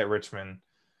he's good at Richmond.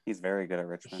 He's very good at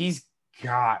Richmond. He's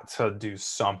got to do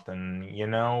something, you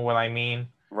know what I mean?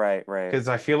 Right. Because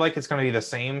I feel like it's going to be the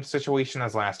same situation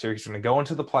as last year. He's going to go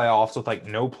into the playoffs with like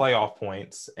no playoff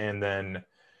points and then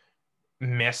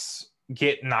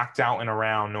get knocked out in a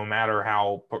round no matter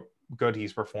how good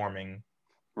he's performing.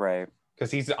 Right.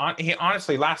 Because he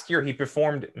honestly, last year he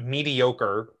performed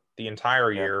mediocre the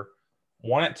entire year.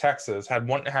 Won at Texas, had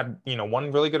one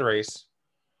really good race.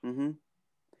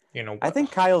 I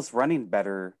think Kyle's running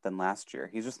better than last year.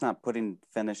 He's just not putting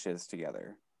finishes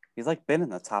together. He's like been in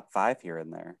the top 5 here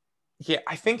and there. Yeah,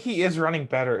 I think he is running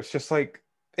better. It's just like,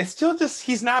 it's still just,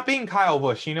 he's not being Kyle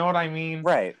Busch. You know what I mean?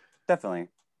 Right. Definitely.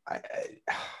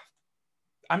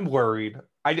 I'm worried.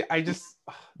 I just,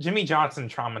 Jimmy Johnson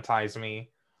traumatized me.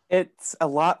 It's a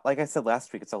lot, like I said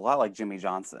last week, it's a lot like Jimmy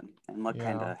Johnson and what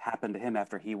kind of happened to him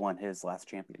after he won his last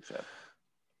championship.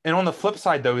 And on the flip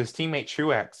side, though, his teammate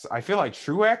Truex, I feel like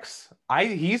Truex,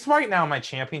 he's right now my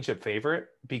championship favorite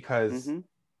because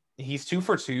he's 2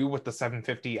 for 2 with the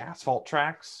 750 asphalt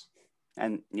tracks.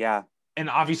 And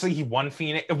obviously he won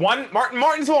Phoenix.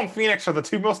 Martinsville and Phoenix are the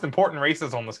 2 most important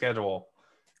races on the schedule.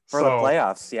 For the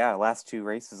playoffs, last 2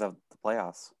 races of the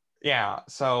playoffs. Yeah,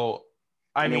 so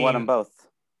I mean, he won them both.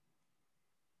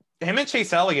 Him and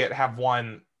Chase Elliott have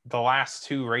won the last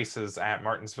 2 races at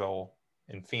Martinsville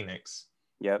and Phoenix.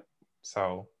 Yep.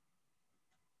 So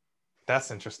that's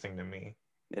interesting to me.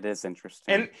 It is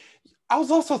interesting. And I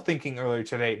was also thinking earlier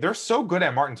today, they're so good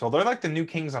at Martinsville. They're like the new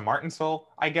kings of Martinsville,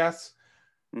 I guess.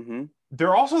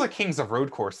 They're also the kings of road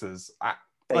courses.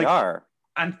 They are.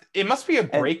 And it must be a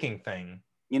breaking thing.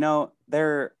 You know,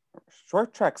 their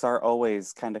short tracks are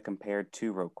always kind of compared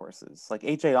to road courses. Like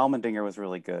AJ Allmendinger was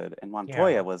really good, and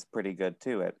Montoya was pretty good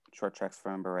too at short tracks, if I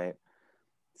remember right.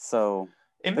 So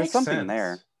there's something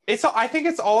there. I think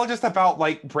it's all just about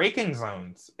like braking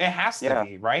zones. It has to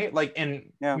be, right? Like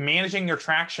in managing your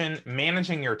traction,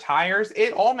 managing your tires,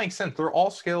 it all makes sense. They're all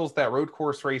skills that road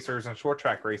course racers and short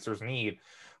track racers need.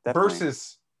 Definitely.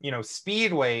 Versus,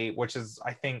 speedway, which is,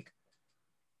 I think,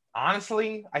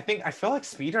 honestly, I feel like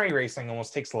speedway racing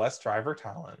almost takes less driver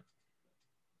talent.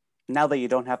 Now that you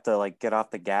don't have to like get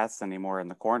off the gas anymore in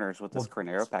the corners with this current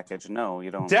aero package, no,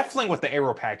 you don't. Definitely with the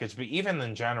aero package, but even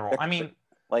in general, I mean,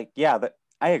 like,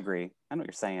 I agree. I know what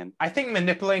you're saying. I think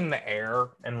manipulating the air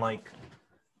and like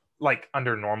like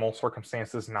under normal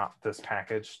circumstances, not this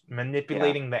package,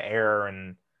 manipulating the air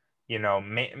and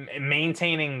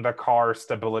maintaining the car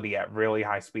stability at really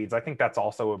high speeds. I think that's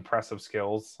also impressive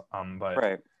skills. But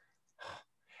right.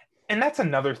 And that's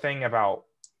another thing about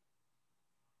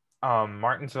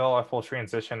Martinsville at full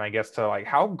transition, I guess, to like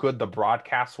how good the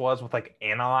broadcast was with like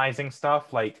analyzing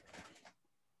stuff. Like,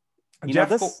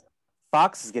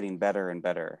 Fox is getting better and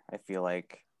better. I feel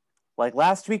like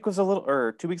last week was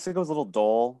or 2 weeks ago was a little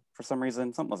dull for some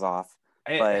reason. Something was off.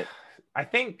 But I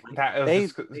think that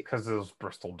was because it was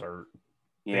Bristol dirt.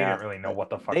 Yeah, they didn't really know what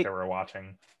the fuck they were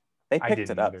watching. They picked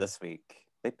it up this week.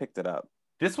 They picked it up.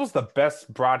 This was the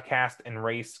best broadcast and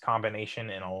race combination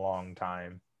in a long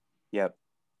time. Yep.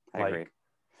 I agree.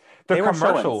 The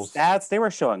commercials. Stats, they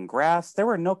were showing graphs. There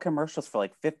were no commercials for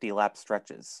like 50 lap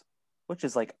stretches, which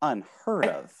is like unheard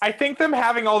of. I think them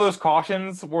having all those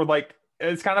cautions were like,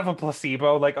 it's kind of a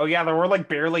placebo. Like, oh yeah, there were like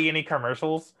barely any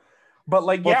commercials. But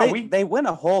like, they win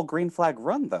a whole green flag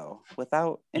run though,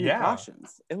 without any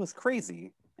cautions. It was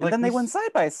crazy. And then they went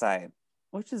side by side,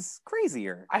 which is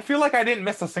crazier. I feel like I didn't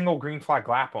miss a single green flag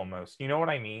lap almost. You know what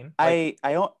I mean? Like,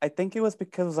 I think it was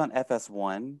because it was on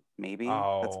FS1, maybe.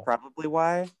 That's probably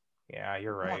why. Yeah,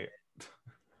 you're right.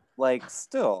 Like,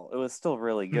 still, it was still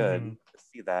really good to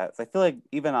see that. So I feel like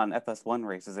even on FS1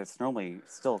 races, it's normally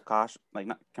still caution, like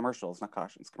not commercials, not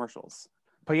cautions, commercials.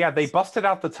 But yeah, they busted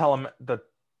out the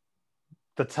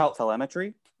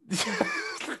telemetry.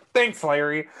 Thanks,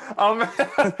 Larry.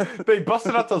 They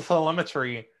busted out the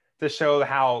telemetry to show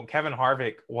how Kevin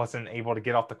Harvick wasn't able to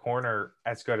get off the corner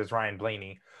as good as Ryan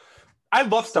Blaney. I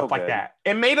love stuff like that.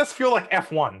 It made us feel like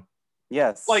F1.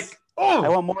 Yes. Like, I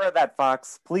want more of that,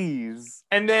 Fox, please.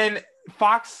 And then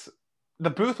Fox,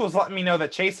 the booth was letting me know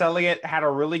that Chase Elliott had a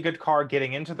really good car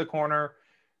getting into the corner.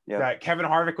 Yep. That Kevin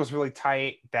Harvick was really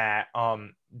tight. That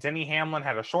Denny Hamlin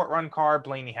had a short run car.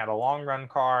 Blaney had a long run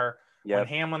car. Yep. When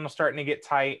Hamlin was starting to get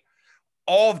tight.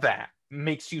 All of that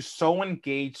makes you so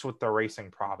engaged with the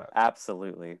racing product.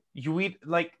 Absolutely. It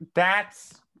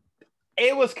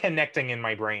was connecting in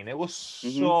my brain. It was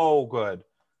so good.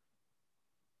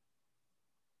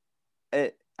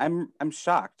 I'm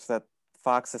shocked that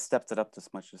Fox has stepped it up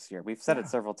this much this year. We've said it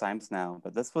several times now,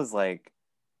 but this was like,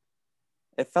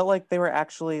 it felt like they were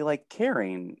actually like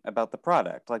caring about the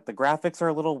product. Like the graphics are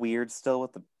a little weird still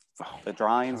with the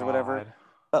drawings or whatever.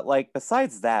 But like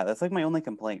besides that, that's like my only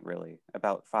complaint really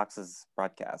about Fox's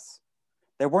broadcasts.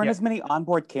 There weren't as many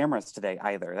onboard cameras today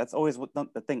either. That's always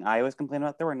the thing I always complain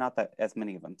about. There were not as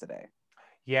many of them today.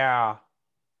 Yeah.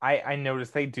 I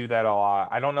noticed they do that a lot.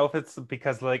 I don't know if it's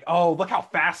because like, oh, look how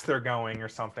fast they're going or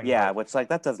something. Yeah, which like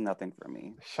that does nothing for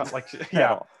me.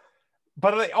 Yeah.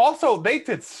 But they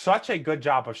did such a good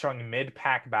job of showing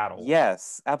mid-pack battles.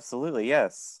 Yes, absolutely,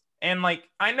 yes. And like,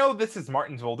 I know this is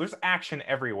Martinsville. There's action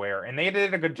everywhere, and they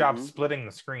did a good job splitting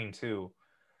the screen too.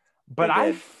 But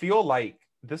I feel like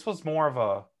this was more of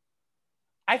a.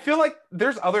 I feel like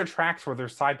there's other tracks where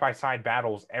there's side-by-side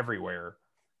battles everywhere,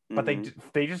 but they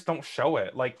just don't show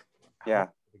it. Like, for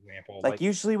example, like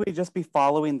usually we just be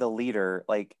following the leader,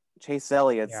 like Chase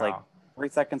Elliott's like 3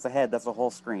 seconds ahead. That's a whole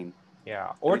screen.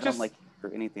 Yeah, or just like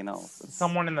or anything else.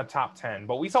 Someone in the top 10.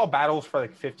 But we saw battles for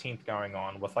like 15th going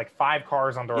on with like 5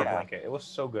 cars under a blanket. It was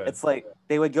so good. It's like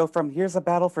they would go from here's a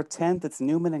battle for 10th. It's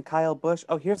Newman and Kyle Busch.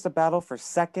 Oh, here's a battle for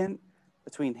 2nd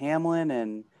between Hamlin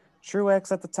and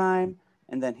Truex at the time.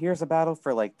 And then here's a battle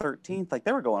for like 13th. Like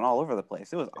they were going all over the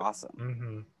place. It was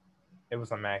awesome. It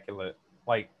was immaculate.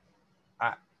 Like,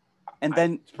 they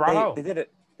did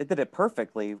it. They did it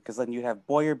perfectly because then you have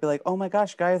Boyer be like, "Oh my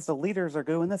gosh, guys, the leaders are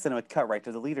doing this," and it would cut right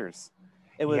to the leaders.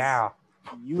 It was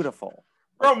beautiful.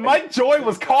 Bro, Mike Joy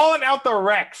was calling out the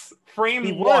wrecks.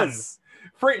 Frame 1.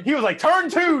 He was like, turn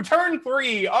 2, turn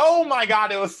 3. Oh my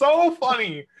God, it was so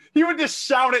funny. He would just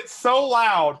shout it so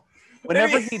loud.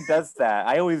 Whenever he does that,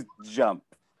 I always jump.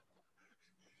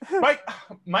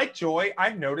 Mike Joy,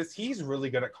 I've noticed he's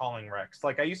really good at calling wrecks.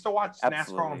 Like I used to watch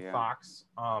NASCAR on Fox.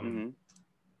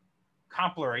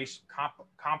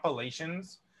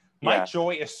 Compilations. Mike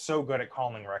Joy is so good at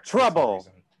calling wrecks. Trouble.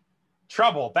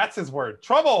 That's his word.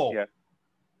 Trouble. Yeah.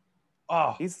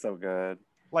 Oh, he's so good.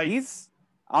 Like he's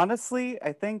honestly,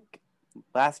 I think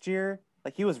last year,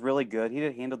 like he was really good. He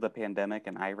handled the pandemic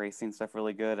and iRacing stuff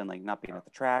really good, and like not being at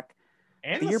the track.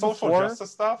 And the social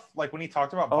justice stuff, like when he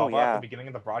talked about Bubba at the beginning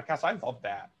of the broadcast, I love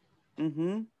that.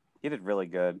 He did really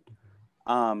good.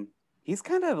 He's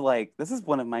kind of like, this is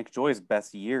one of Mike Joy's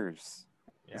best years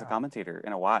as a commentator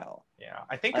in a while. Yeah,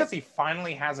 I think because he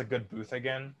finally has a good booth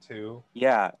again, too.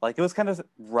 Yeah, like it was kind of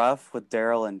rough with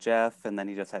Daryl and Jeff, and then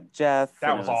he just had Jeff.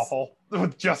 That was awful.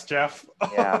 Just Jeff.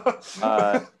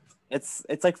 Yeah.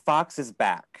 It's like Fox is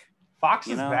back. Fox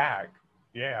is back.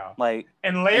 Yeah. Like,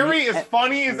 and Larry is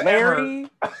funny as Larry,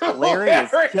 ever. Larry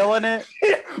is killing it.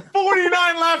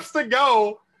 49 laps to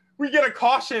go. We get a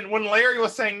caution when Larry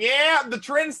was saying, yeah, the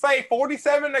trends say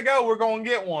 47 to go. We're going to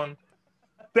get one.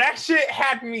 That shit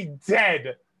had me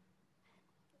dead.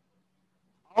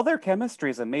 All their chemistry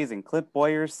is amazing. Clint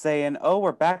Boyer's saying, oh,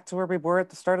 we're back to where we were at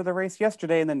the start of the race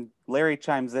yesterday. And then Larry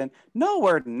chimes in, no,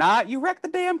 we're not. You wrecked the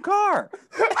damn car.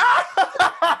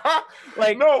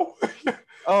 Like, no.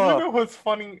 Oh. You know what's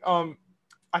funny?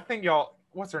 I think y'all,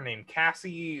 what's her name?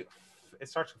 Cassie, it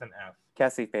starts with an F.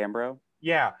 Cassie Fambro?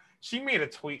 Yeah. She made a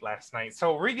tweet last night.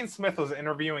 So Regan Smith was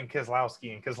interviewing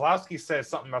Keselowski, and Keselowski says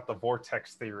something about the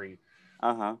vortex theory.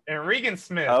 Uh-huh. And Regan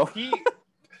Smith, he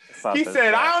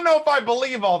said, I don't know if I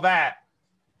believe all that.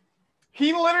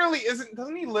 He literally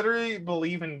doesn't he literally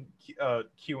believe in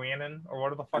QAnon or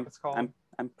whatever the fuck it's called?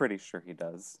 I'm pretty sure he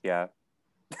does. Yeah.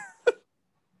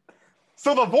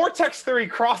 So the vortex theory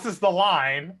crosses the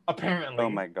line, apparently. Oh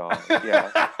my God.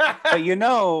 Yeah. But you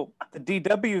know, the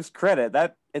DW's credit,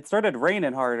 that it started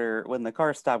raining harder when the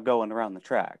car stopped going around the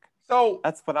track. So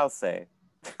that's what I'll say.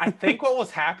 I think what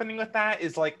was happening with that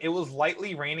is like it was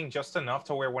lightly raining just enough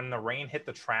to where when the rain hit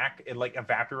the track, it like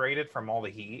evaporated from all the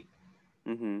heat.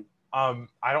 Mm-hmm.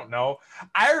 I don't know.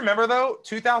 I remember though,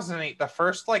 2008, the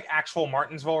first like actual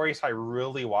Martinsville race I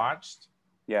really watched.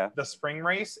 Yeah. The spring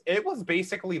race, it was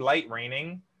basically light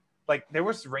raining. Like there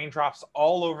was raindrops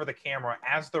all over the camera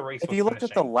as the race was finishing. If you looked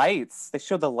at the lights, they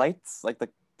showed the lights, like the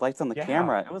lights on the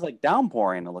camera. It was like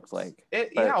downpouring, it looks like.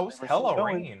 It was hella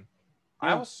rain.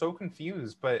 Yeah. I was so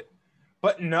confused, but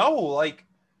no, like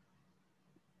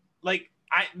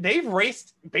they've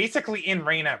raced basically in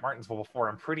rain at Martinsville before,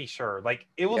 I'm pretty sure. Like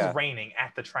it was raining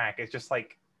at the track. It's just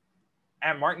like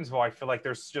at Martinsville, I feel like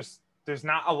there's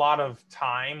not a lot of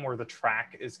time where the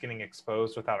track is getting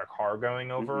exposed without a car going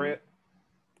over it.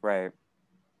 Right.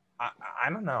 I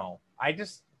don't know. I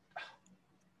just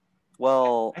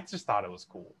thought it was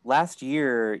cool. Last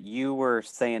year, you were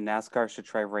saying NASCAR should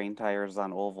try rain tires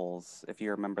on ovals, if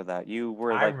you remember that. You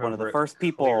were like one of the first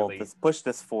people to push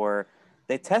this for.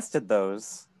 They tested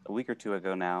those a week or two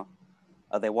ago now.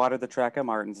 They watered the track at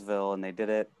Martinsville, and they did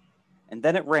it. And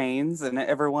then it rains, and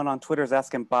everyone on Twitter is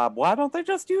asking Bob, why don't they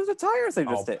just use the tires they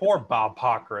just did? Poor Bob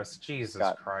Pockrass. Jesus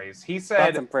Christ. He said...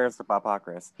 Thoughts and prayers to Bob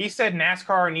Pockrass. He said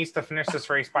NASCAR needs to finish this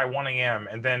race by 1 a.m.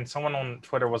 And then someone on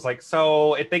Twitter was like,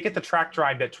 so if they get the track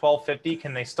drive at 12:50,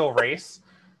 can they still race?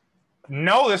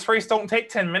 No, this race don't take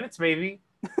 10 minutes, baby.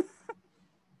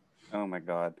 Oh, my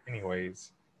God.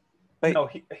 Anyways. But no,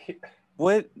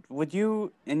 would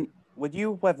you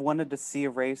have wanted to see a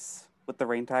race with the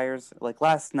rain tires? Like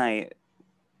last night,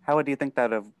 how do you think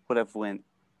that would have went?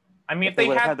 I mean, if they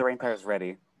would have had the rain tires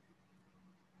ready.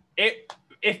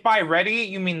 If by ready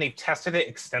you mean they've tested it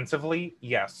extensively,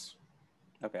 yes.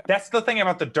 Okay. That's the thing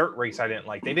about the dirt race I didn't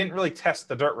like. They didn't really test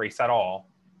the dirt race at all.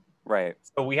 Right.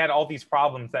 So we had all these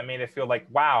problems that made it feel like,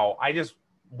 wow, I just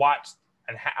watched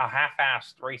a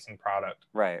half-assed racing product.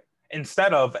 Right.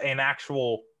 Instead of an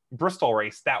actual Bristol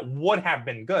race that would have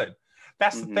been good.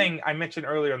 That's the thing I mentioned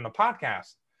earlier in the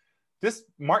podcast. This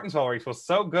Martinsville race was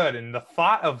so good, and the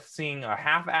thought of seeing a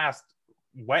half-assed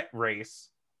wet race,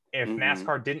 if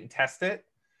NASCAR didn't test it,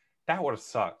 that would have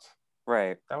sucked.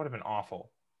 Right. That would have been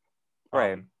awful.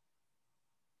 Right.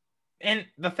 And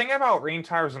the thing about rain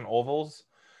tires and ovals,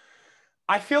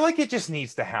 I feel like it just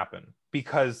needs to happen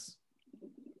because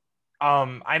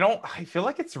I feel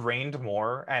like it's rained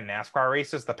more at NASCAR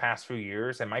races the past few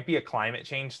years. It might be a climate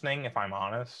change thing, if I'm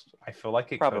honest. I feel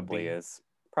like it probably is.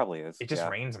 Probably is. It just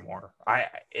rains more.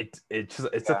 It's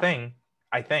a thing.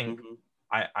 I think.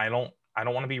 I don't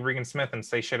want to be Regan Smith and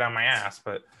say shit on my ass,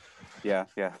 but yeah.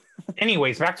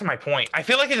 Anyways, back to my point. I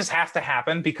feel like it just has to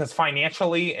happen because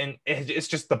financially, and it's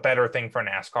just the better thing for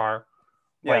NASCAR.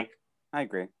 Yeah, like, I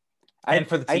agree. And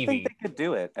for the TV. I think they could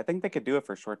do it. I think they could do it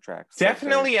for short tracks.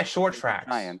 Definitely a short tracks.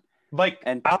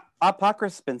 And Bob Pockrass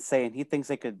has been saying he thinks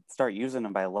they could start using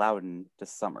them by Loudon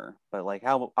this summer. But like,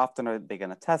 how often are they going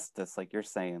to test this? Like you're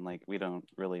saying, like we don't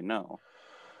really know.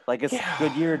 Like is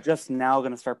Goodyear just now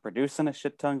going to start producing a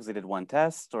shit ton because they did one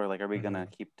test, or like are we going to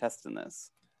keep testing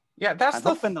this? Yeah, I'm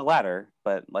hoping the latter,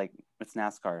 but like it's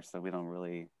NASCAR, so we don't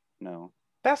really know.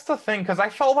 That's the thing, because I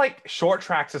felt like short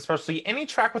tracks, especially any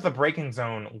track with a braking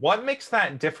zone, what makes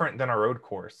that different than a road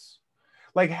course?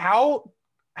 Like how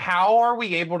are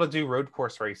we able to do road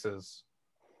course races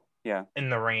in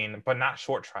the rain, but not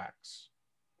short tracks?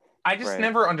 I just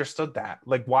never understood that.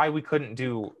 Like why we couldn't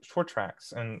do short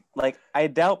tracks. And like I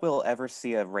doubt we'll ever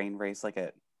see a rain race like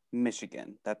at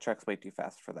Michigan. That track's way too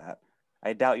fast for that.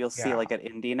 I doubt you'll see like at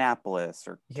Indianapolis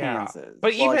or Kansas.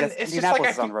 But well, even I guess it's Indianapolis just like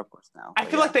is on the road course now. I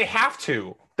feel like they have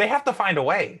to. They have to find a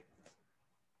way.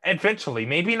 Eventually,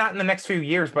 maybe not in the next few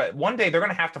years, but one day they're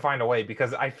going to have to find a way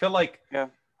because I feel like,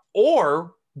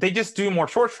 or they just do more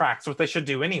short tracks, which they should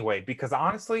do anyway. Because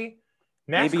honestly,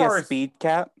 NASCAR maybe a speed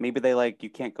cap. Maybe they like you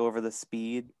can't go over the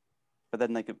speed, but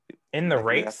then like in the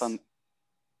race.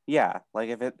 Like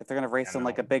if they're going to race on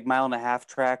like a big 1.5 mile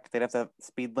track, they'd have to have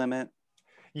speed limit.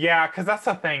 Yeah, because that's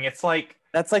the thing. It's like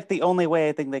that's like the only way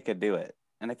I think they could do it,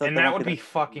 and I feel like that would be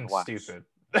fucking stupid.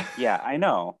 Yeah, I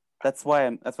know. That's what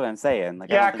I'm saying. Like,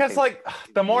 because like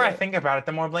the more I think about it,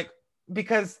 the more I'm like,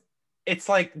 because it's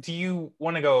like, do you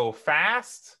want to go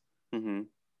fast,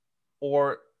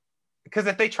 or because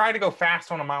if they try to go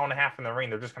fast on 1.5 miles in the rain,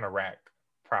 they're just gonna wreck,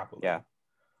 probably. Yeah.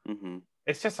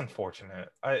 It's just unfortunate.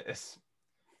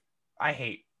 I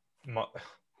hate.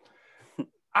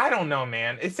 I don't know,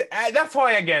 man. That's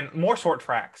why again, more short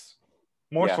tracks.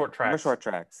 More short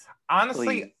tracks. Honestly.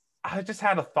 Please. I just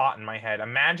had a thought in my head.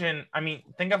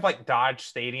 Think of like Dodge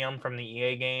Stadium from the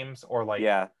EA games, or like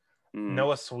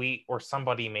Noah Sweet, or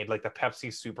somebody made like the Pepsi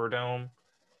Superdome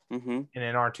in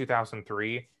NR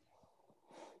 2003.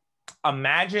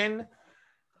 Imagine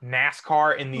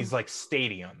NASCAR in these like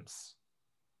stadiums,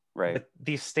 right?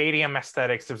 These stadium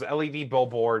aesthetics. There's LED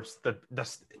billboards, the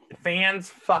fans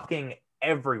fucking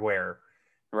everywhere,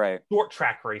 right? Short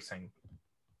track racing.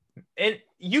 And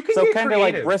you can get kind of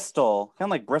like Bristol,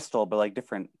 but like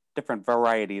different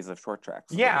varieties of short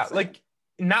tracks. Yeah, like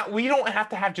we don't have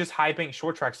to have just high bank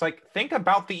short tracks. Like think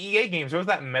about the EA games. There was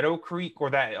that Meadow Creek or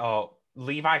that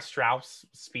Levi Strauss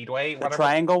Speedway, the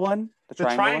triangle one. The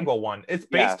triangle one. It's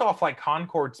based off like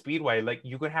Concord Speedway. Like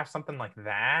you could have something like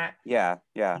that. Yeah.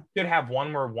 You could have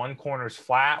one where one corner's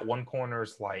flat, one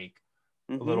corner's like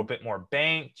a little bit more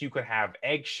banked. You could have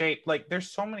egg shaped. Like there's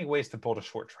so many ways to build a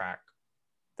short track.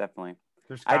 Definitely.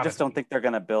 I just don't think they're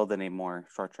going to build any more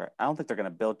short track. I don't think they're going to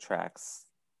build tracks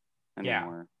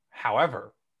anymore.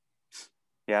 However,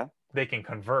 they can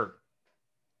convert.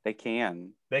 They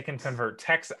can convert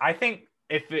Texas. I think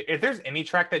if there's any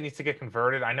track that needs to get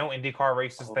converted, I know IndyCar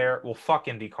races there. Well, fuck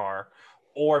IndyCar,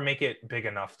 or make it big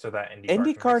enough so that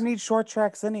IndyCar needs short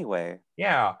tracks anyway.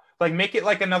 Yeah, like make it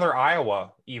like another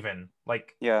Iowa, even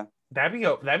like that'd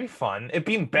be fun. It'd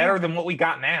be better than what we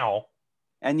got now.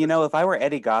 And if I were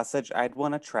Eddie Gossage, I'd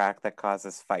want a track that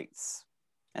causes fights,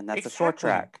 and that's a short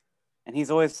track. And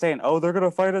he's always saying, "Oh, they're gonna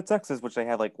fight at Texas," which they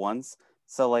had like once.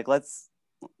 So like, let's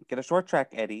get a short track,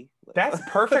 Eddie. That's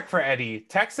perfect for Eddie.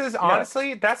 Texas,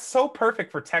 honestly, that's so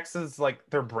perfect for Texas, like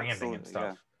their branding and stuff.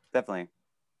 Yeah, definitely.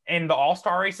 And the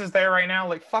All-Star races there right now,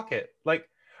 like fuck it, like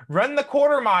run the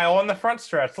quarter mile on the front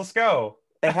stretch. Let's go.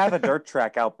 They have a dirt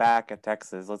track out back at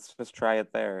Texas. Let's just try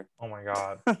it there. Oh my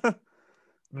god.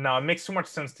 No, it makes too much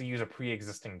sense to use a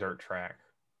pre-existing dirt track.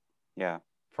 Yeah.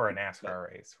 For a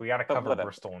NASCAR race. We got to cover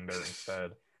Bristol and dirt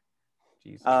instead.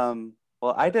 Jesus.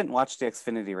 Well, I didn't watch the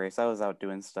Xfinity race. I was out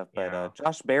doing stuff, but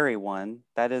Josh Berry won.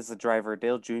 That is a driver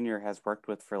Dale Jr. has worked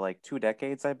with for like 2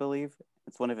 decades, I believe.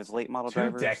 It's one of his late model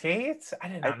drivers. 2 decades? I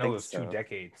did not know it was 2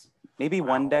 decades. Maybe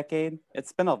 1 decade.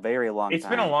 It's been a very long time. It's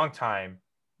been a long time.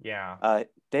 Yeah.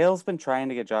 Dale's been trying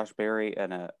to get Josh Berry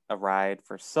in a ride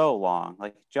for so long.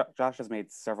 Like Josh has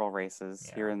made several races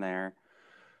here and there.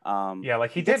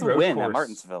 Like he did win at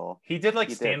Martinsville. He did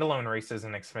standalone races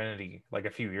in Xfinity like a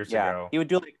few years ago. He would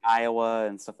do like Iowa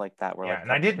and stuff like that.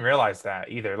 And I didn't realize that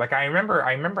either. Like I remember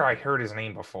I heard his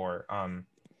name before. And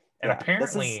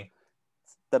apparently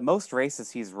the most races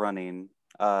he's running.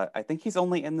 I think he's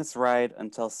only in this ride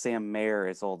until Sam Mayer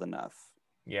is old enough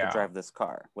to drive this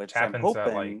car, which I'm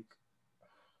hoping.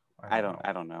 I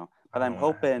don't know, but I'm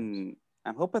hoping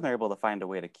they're able to find a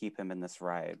way to keep him in this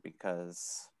ride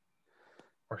because.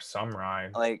 Or some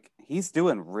ride. Like he's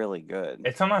doing really good.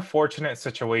 It's an unfortunate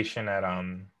situation at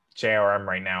JRM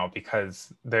right now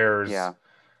because there's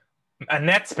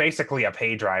Annette's basically a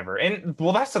pay driver. And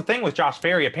well, that's the thing with Josh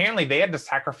Berry. Apparently they had to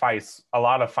sacrifice a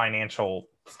lot of financial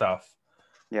stuff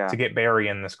to get Berry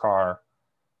in this car,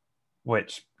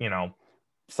 which,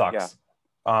 sucks.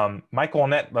 Michael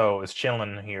Annett though is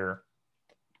chilling here.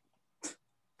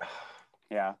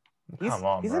 Yeah. He's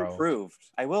bro. improved.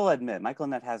 I will admit, Michael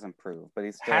Annett has improved, but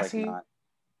he's still not.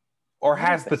 Or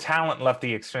has the talent left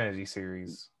the Xfinity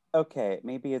series? Okay,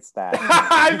 maybe it's that.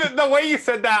 The way you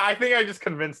said that, I think I just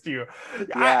convinced you.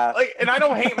 Yeah. And I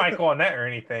don't hate Michael Annett or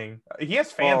anything. He has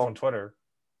fans on Twitter.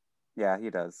 Yeah, he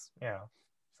does. Yeah.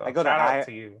 So I go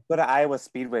to Iowa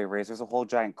Speedway race. There's a whole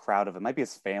giant crowd of it. Might be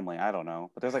his family. I don't know.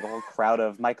 But there's like a whole crowd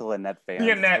of Michael Annett fans.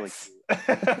 The Annetts.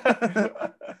 Really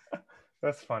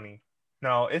That's funny.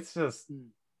 No, it's just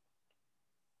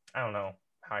I don't know.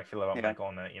 how I feel about Michael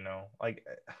Annett, like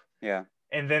yeah.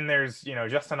 And then there's,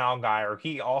 Justin Allgaier.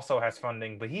 He also has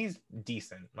funding, but he's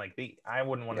decent. Like I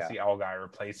wouldn't want to see Allgaier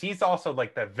replaced. He's also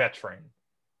like the veteran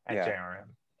at JRM.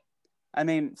 I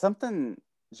mean, something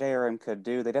JRM could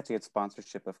do, they'd have to get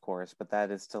sponsorship, of course, but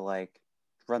that is to like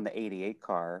run the 88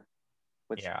 car,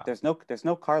 which there's no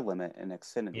car limit in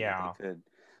Xfinity. Yeah. They could,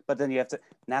 but then you have to.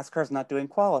 NASCAR's not doing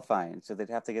qualifying, so they'd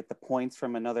have to get the points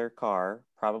from another car,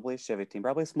 probably a Chevy team,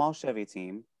 probably a small Chevy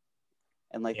team.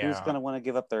 And like, who's going to want to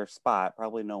give up their spot?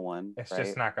 Probably no one. It's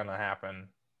just not going to happen.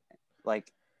 Like,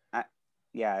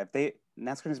 if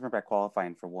NASCAR needs to bring back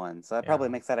qualifying for one, so that probably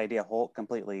makes that idea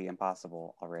completely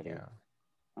impossible already. Yeah.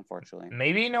 Unfortunately.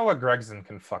 Maybe Noah Gragson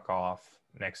can fuck off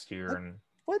next year, and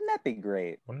wouldn't that be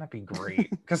great? Wouldn't that be great?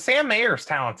 Because Sam Mayer's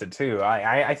talented too.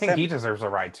 I think he deserves a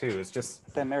ride too. It's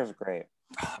just Sam Mayer's great.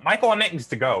 Michael Annett needs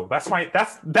to go. That's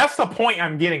the point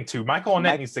I'm getting to. Michael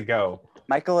Annett needs to go.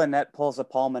 Michael Annett pulls a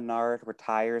Paul Menard,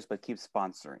 retires, but keeps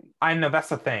sponsoring. I know, that's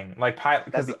the thing. Like,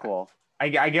 that'd be cool.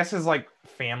 I guess his like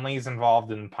family's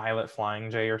involved in Pilot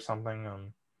Flying J or something.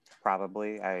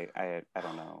 Probably. I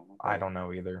don't know. But... I don't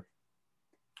know either.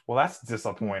 Well, that's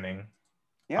disappointing.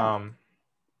 Yeah.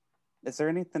 Is there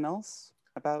anything else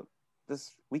about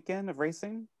this weekend of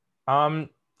racing? In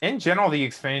general, the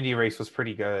Xfinity race was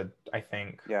pretty good, I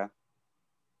think. Yeah.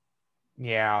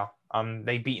 Yeah.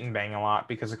 They beat and bang a lot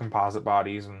because of composite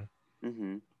bodies,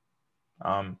 and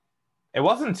it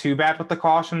wasn't too bad with the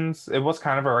cautions. It was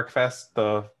kind of a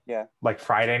wreckfest like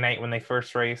Friday night when they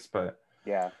first raced, but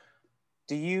I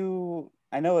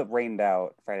know it rained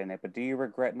out Friday night, but do you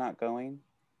regret not going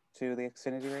to the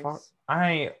Xfinity race?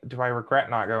 Do I regret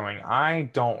not going? I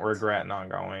don't regret not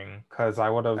going because I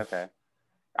would have. Okay.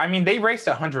 I mean, they raced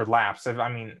 100 laps.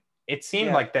 It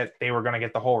seemed like that they were going to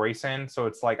get the whole race in. So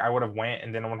it's like I would have went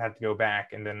and then I would have to go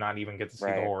back and then not even get to see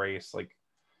the whole race. Like,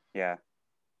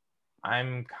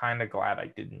 I'm kind of glad I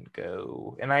didn't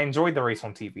go. And I enjoyed the race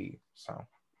on TV. So,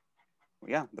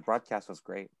 yeah, the broadcast was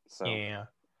great. So, yeah.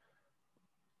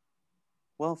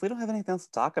 Well, if we don't have anything else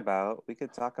to talk about, we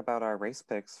could talk about our race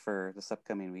picks for this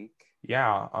upcoming week.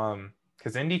 Yeah.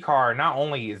 Because IndyCar, not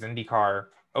only is IndyCar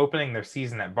opening their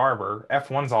season at Barber,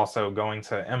 F1's also going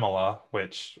to Imola,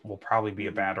 which will probably be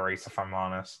a bad race if I'm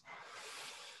honest,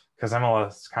 because Imola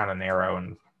is kind of narrow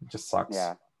and just sucks.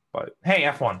 Yeah. But hey,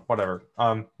 F1, whatever.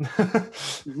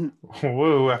 Woo,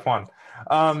 F1.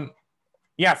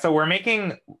 Yeah. So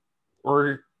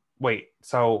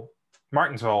so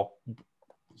Martinsville,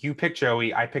 you picked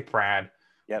Joey, I picked Brad.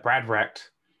 Yep. Brad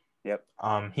wrecked. Yep.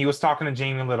 He was talking to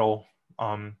Jamie Little.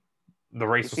 The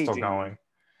race was still going.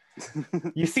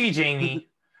 You see, Jamie.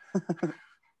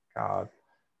 God.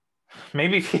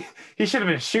 Maybe he should have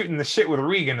been shooting the shit with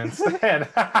Regan instead.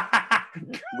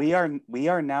 We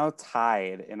are now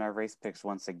tied in our race picks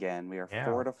once again. We are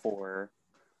 4-4.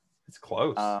 It's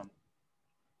close.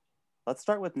 Let's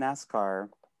start with NASCAR.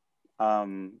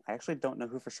 I actually don't know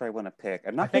who for sure I want to pick.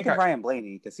 I'm not picking Ryan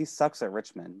Blaney because he sucks at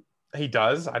Richmond. He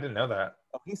does? I didn't know that.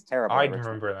 Oh, he's terrible. I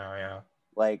remember now, yeah.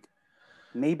 Like,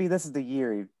 maybe this is the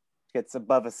year he gets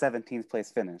above a 17th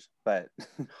place finish, but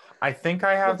I think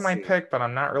I have my pick, but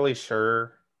I'm not really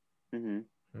sure.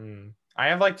 I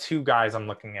have like two guys I'm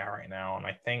looking at right now, and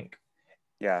I think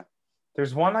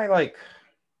there's one I like.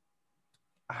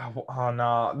 Oh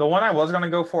no, the one I was gonna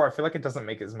go for, I feel like it doesn't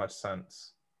make as much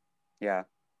sense. Yeah.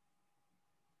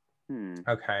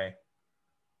 Okay.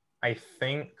 I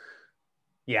think.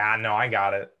 Yeah, no, I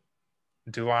got it.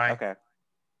 Do I? Okay.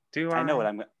 Do I? I know what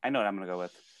I'm gonna go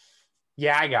with.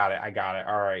 Yeah, I got it.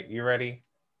 All right, you ready?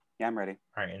 Yeah, I'm ready.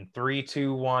 All right, in 3,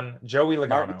 2, 1, Joey Logano.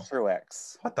 Martin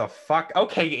Truex. What the fuck?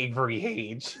 Okay, Avery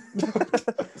Hage.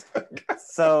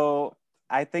 So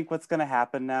I think what's gonna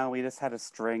happen now, we just had a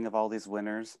string of all these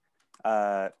winners.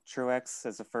 Truex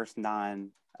is the first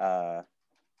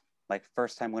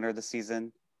first time winner of the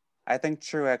season. I think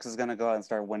Truex is gonna go out and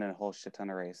start winning a whole shit ton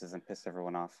of races and piss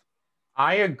everyone off.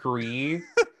 I agree.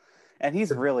 And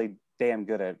he's really damn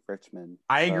good at Richmond.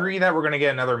 I agree that we're going to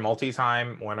get another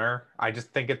multi-time winner. I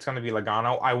just think it's going to be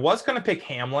Logano. I was going to pick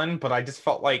Hamlin, but I just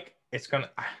felt like it's going to...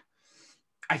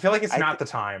 I feel like it's not the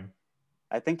time.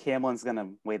 I think Hamlin's going to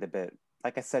wait a bit.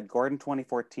 Like I said, Gordon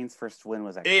 2014's first win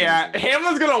was actually... Yeah,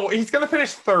 Hamlin's going to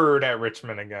finish third at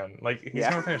Richmond again. Like, he's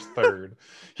going to finish third.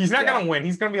 He's not going to win.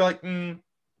 He's going to be like,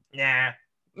 yeah.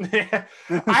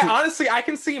 I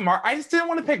can see Martin. I just didn't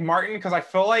want to pick Martin because I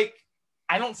feel like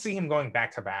I don't see him going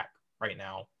back to back right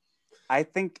now. I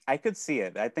think I could see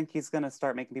it. I think he's going to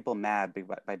start making people mad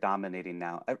by dominating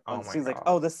now. It seems like,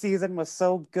 the season was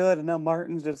so good and now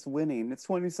Martin's just winning. It's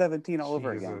 2017 all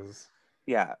over again.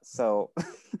 Yeah, so...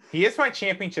 He is my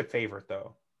championship favorite,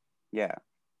 though. Yeah.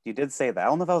 You did say that. I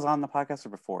don't know if I was on the podcast or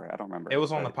before. I don't remember. It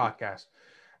was on the podcast.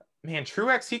 Man,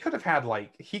 Truex, he could have had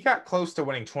he got close to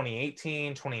winning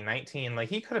 2018, 2019. Like,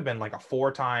 he could have been like a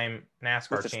 4-time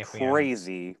NASCAR Which is champion.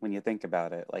 Crazy when you think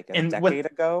about it. Like a decade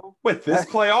ago. With this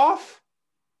playoff?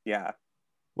 Yeah.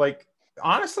 Like,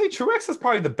 honestly, Truex is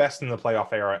probably the best in the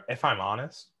playoff era, if I'm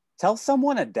honest. Tell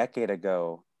someone a decade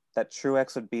ago that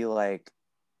Truex would be like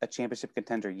a championship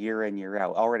contender year in, year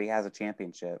out, already has a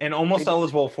championship. And almost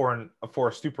eligible for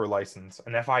a super license,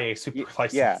 an FIA super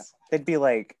license. Yeah. They'd be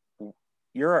like,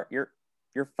 You're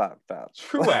fucked up.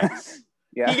 Truex.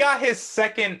 Yeah. He got his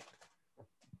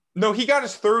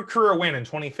third career win in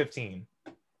 2015.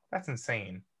 That's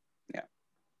insane. Yeah.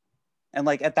 And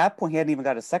like at that point, he hadn't even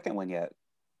got his second win yet,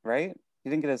 right? He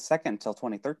didn't get his second until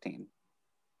 2013.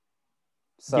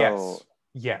 So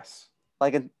yes.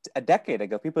 Like a decade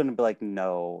ago, people would be like,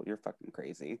 "No, you're fucking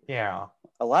crazy." Yeah.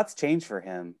 A lot's changed for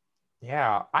him.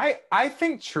 Yeah. I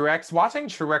think watching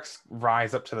Truex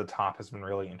rise up to the top has been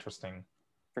really interesting.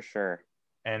 For sure.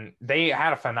 And they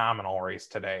had a phenomenal race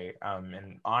today.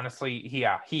 And honestly,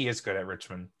 he is good at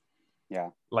Richmond. Yeah.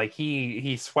 Like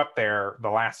he swept there the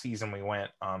last season we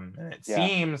went. And it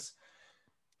seems,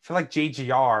 I feel like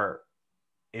JGR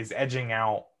is edging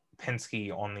out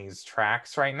Penske on these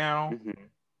tracks right now. Mm-hmm.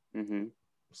 Mm-hmm.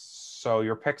 So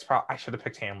your picks, I should have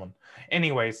picked Hamlin.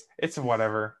 Anyways, it's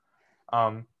whatever.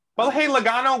 Well, hey,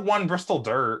 Logano won Bristol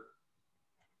Dirt.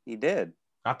 He did.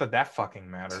 Not that fucking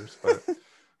matters, but.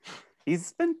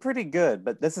 He's been pretty good,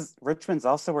 but Richmond's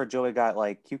also where Joey got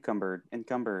like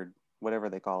encumbered, whatever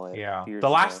they call it. Yeah. The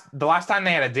last time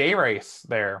they had a day race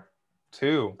there,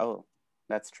 too. Oh,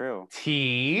 that's true.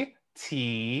 T.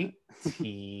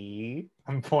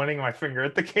 I'm pointing my finger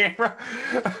at the camera.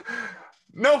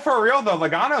 No, for real though,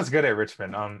 Logano's good at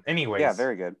Richmond. Anyways. Yeah,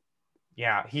 very good.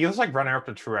 Yeah, he was like runner up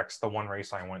to Truex the one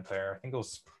race I went there. I think it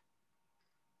was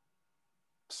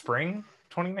spring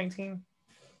 2019.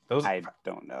 I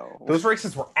don't know. Those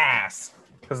races were ass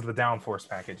because of the downforce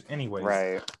package. Anyways.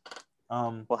 Right.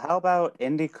 Well, how about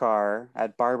IndyCar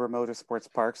at Barber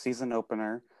Motorsports Park season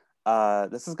opener?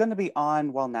 This is going to be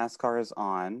on while NASCAR is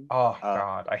on. Oh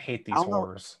God, I hate these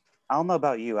wars. I don't know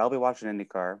about you. I'll be watching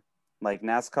IndyCar. Like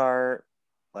NASCAR,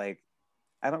 like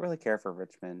I don't really care for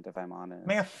Richmond if I'm honest.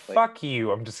 Man, fuck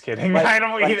you. I'm just kidding. I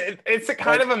don't. It's a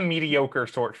kind of a mediocre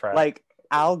short track. Like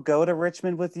I'll go to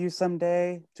Richmond with you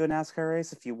someday to a NASCAR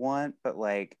race if you want, but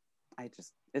like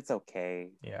it's okay.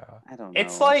 Yeah. I don't know.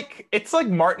 It's like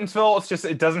Martinsville. It's just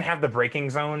it doesn't have the braking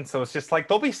zone, so it's just like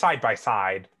they'll be side by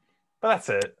side, but that's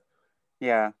it.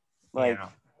 Yeah. Like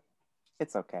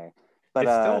it's okay. But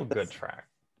it's still a good track.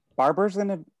 Barber's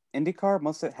gonna IndyCar.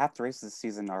 Most of half the races this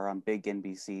season are on big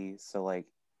NBC, so like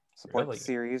support the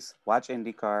series, watch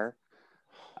IndyCar.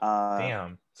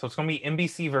 Damn. So it's gonna be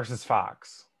NBC versus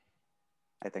Fox.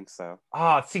 I think so.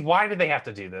 See, why did they have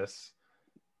to do this?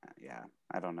 Yeah,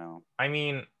 I don't know. I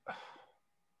mean,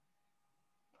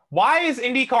 why is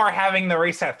IndyCar having the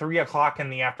race at 3:00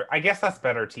 in the after? I guess that's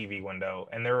better TV window,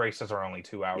 and their races are only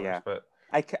 2 hours. Yeah. But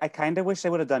I kind of wish they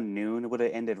would have done noon. It would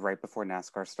have ended right before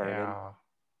NASCAR started. Yeah.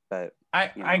 But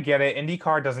I get it.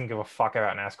 IndyCar doesn't give a fuck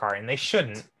about NASCAR, and they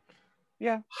shouldn't.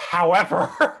 Yeah.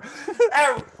 However,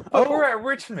 we're at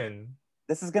Richmond.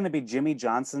 This is going to be Jimmy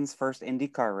Johnson's first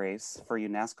IndyCar race for you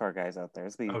NASCAR guys out there.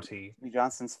 It's going to be Jimmy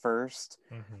Johnson's first.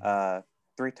 Mm-hmm.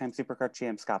 3-time Supercar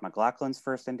champ Scott McLaughlin's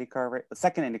first IndyCar race, the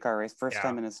second IndyCar race, first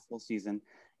time in his full season,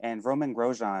 and Roman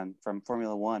Grosjean from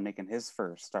Formula One making his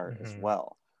first start as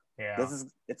well. Yeah,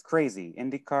 it's crazy.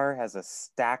 IndyCar has a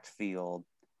stacked field.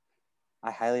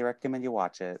 I highly recommend you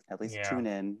watch it. At least tune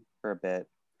in for a bit,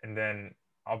 and then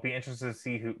I'll be interested to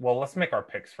see who. Well, let's make our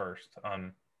picks first.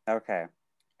 Okay.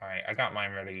 All right, I got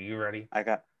mine ready. You ready?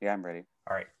 I'm ready.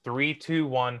 All right, 3, 2,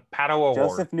 1. Pato Award.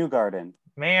 Joseph Newgarden.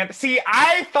 Man, see,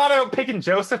 I thought about picking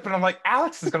Joseph, but I'm like,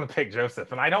 Alex is going to pick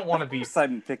Joseph, and I don't want to be.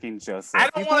 I'm picking Joseph. I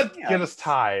don't want to get us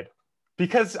tied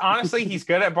because honestly, he's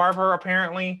good at Barber.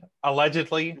 Apparently,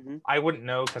 allegedly, I wouldn't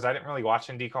know because I didn't really watch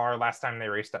IndyCar last time they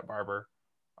raced at Barber.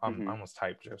 I almost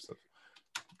typed Joseph.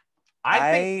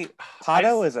 I think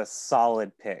Pato is a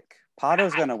solid pick.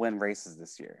 Pato's going to win races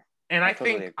this year. And I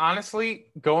think, honestly,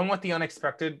 going with the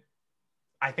unexpected,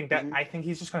 I think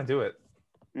he's just going to do it.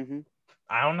 Mm-hmm.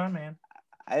 I don't know, man.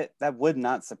 That would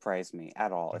not surprise me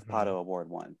at all if Pato Award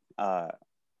won.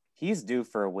 He's due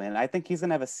for a win. I think he's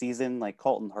going to have a season like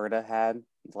Colton Herta had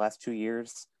the last 2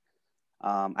 years.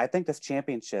 I think this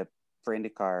championship for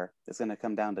IndyCar is going to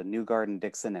come down to Newgarden,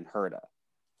 Dixon, and Herta.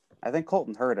 I think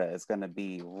Colton Herta is going to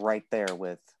be right there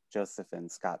with Joseph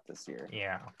and Scott this year.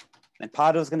 Yeah. And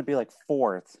Pato is going to be like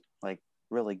fourth, like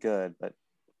really good, but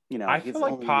you know, I feel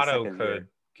like Pato could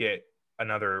get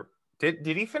another Did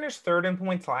he finish third in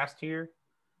points last year?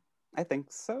 I think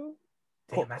so.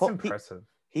 Damn, that's impressive.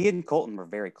 He and Colton were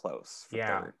very close for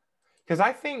third. Because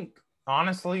I think,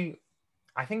 honestly,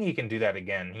 he can do that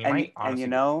again. He might, honestly.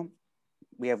 And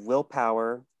we have Will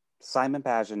Power, Simon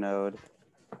Pagenaud,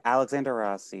 Alexander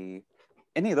Rossi.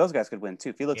 Any of those guys could win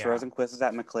too. Felix Rosenqvist is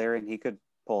at McLaren. He could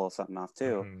pull something off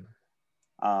too.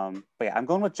 But yeah, I'm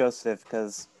going with Joseph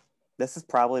because this is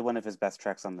probably one of his best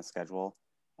tracks on the schedule.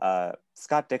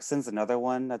 Scott Dixon's another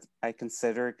one that I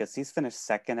consider because he's finished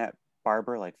second at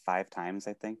Barber like 5 times,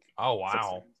 I think. Oh,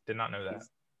 wow. Did not know that.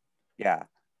 Yeah.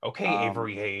 Okay,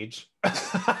 Avery Hage.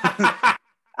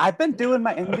 I've been doing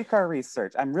my IndyCar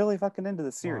research. I'm really fucking into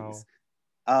the series.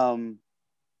 Wow.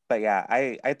 But yeah,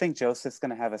 I think Joseph's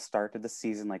going to have a start to the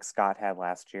season like Scott had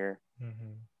last year.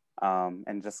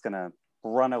 And just going to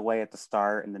run away at the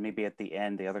start, and then maybe at the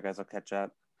end, the other guys will catch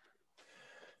up.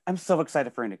 I'm so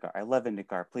excited for IndyCar. I love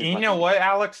IndyCar. Please. You know what,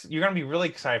 Alex? You're going to be really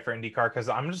excited for IndyCar because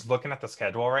I'm just looking at the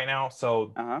schedule right now.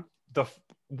 So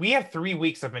we have 3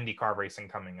 weeks of IndyCar racing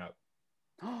coming up.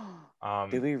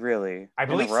 Do we really? I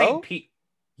believe St. Pete.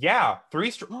 Yeah,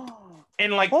 3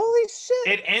 and like holy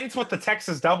shit! It ends with the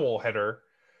Texas doubleheader.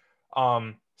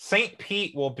 St.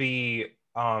 Pete will be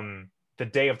the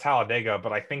day of Talladega,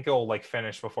 but I think it'll like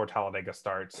finish before Talladega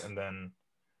starts, and then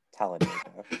Talladega.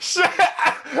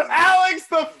 Alex,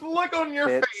 the look on your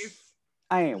face.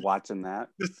 I ain't watching that.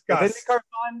 Disgust. Is IndyCar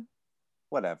fun?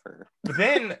 Whatever. But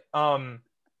then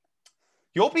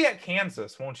you'll be at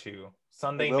Kansas, won't you?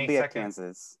 Sunday, May 2nd. At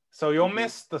Kansas. So you'll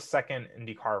miss the second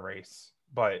IndyCar race,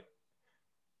 but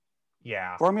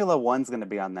yeah. Formula One's going to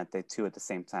be on that day too at the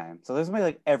same time. So there's going to be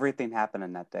like everything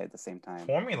happening that day at the same time.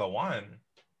 Formula One?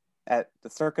 At the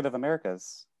Circuit of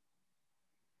Americas.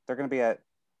 They're going to be at...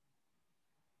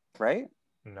 Right?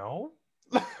 No.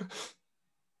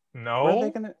 No. Where are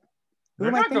they going to... Who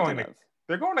am I thinking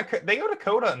of? They go to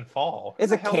COTA in fall.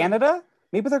 Is it Canada?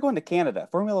 Maybe they're going to Canada.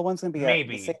 Formula One's going to be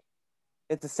maybe.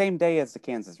 It's the same day as the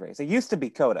Kansas race. It used to be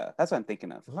COTA. That's what I'm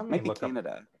thinking of. Maybe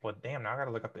Canada. Well, damn, now I got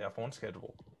to look up the F1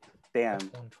 schedule. Damn.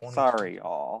 Sorry,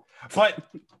 all. But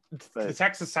the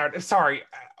Texas Saturday. Sorry,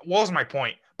 what was my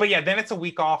point? But yeah, then it's a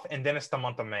week off, and then it's the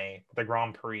month of May, the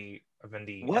Grand Prix of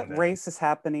Indy. What race is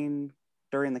happening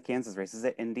during the Kansas race? Is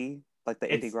it Indy? Like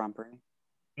the Indy Grand Prix?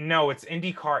 No, it's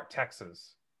IndyCar at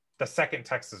Texas. The second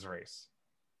Texas race.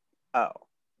 Oh,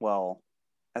 well,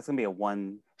 that's going to be a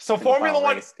one. So Formula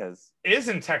One is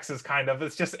in Texas, kind of.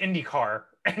 It's just IndyCar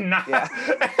and not.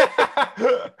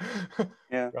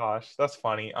 Yeah. Gosh, that's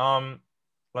funny.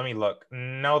 Let me look.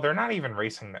 No, they're not even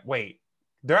racing that. Wait,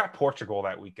 they're at Portugal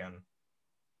that weekend.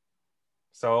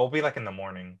 So it'll be like in the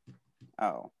morning.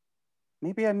 Oh,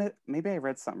 maybe I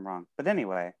read something wrong. But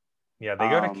anyway. Yeah, they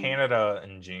go to Canada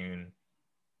in June.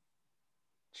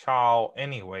 Ciao.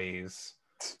 Anyways,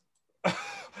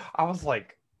 I was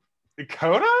like,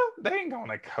 COTA? They ain't going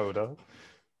to COTA.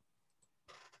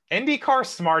 IndyCar's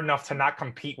smart enough to not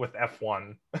compete with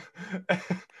F1.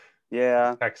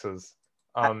 Yeah. Texas.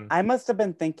 I must have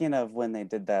been thinking of when they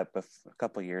did that a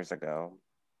couple years ago.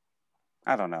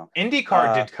 I don't know.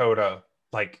 IndyCar did COTA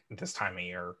like this time of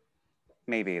year.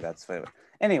 Maybe that's what.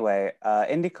 Anyway,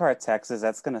 IndyCar at Texas,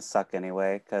 that's going to suck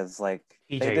anyway because like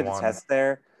PJ they did a test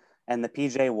there. And the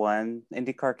PJ1,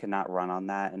 IndyCar cannot run on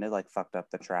that, and it like fucked up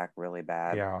the track really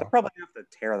bad. Yeah. They'll probably have to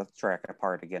tear the track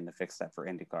apart again to fix that for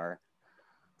IndyCar.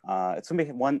 It's gonna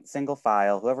be one single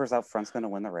file. Whoever's out front's gonna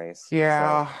win the race.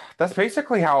 Yeah, so. That's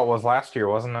basically how it was last year,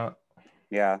 wasn't it?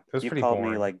 Yeah, it was you pretty called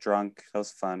boring. Me like drunk. That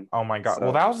was fun. Oh my god! So.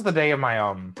 Well, that was the day of my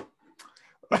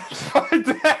my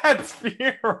dad's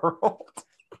funeral.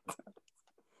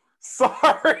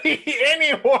 Sorry.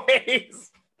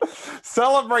 Anyways.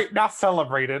 Not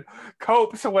celebrated.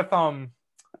 Copes with oh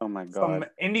my god, some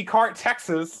IndyCar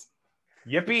Texas.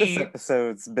 Yippee! This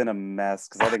episode's been a mess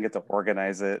because I didn't get to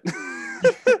organize it.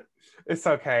 It's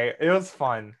okay. It was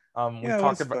fun.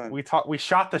 We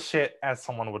shot the shit, as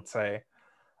someone would say.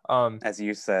 As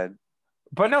you said.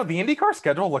 But no, the IndyCar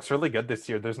schedule looks really good this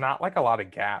year. There's not like a lot of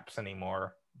gaps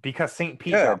anymore because St.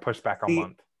 Pete got pushed back a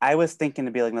month. I was thinking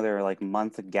to be like another like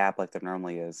month gap like there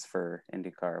normally is for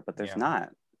IndyCar, but there's not.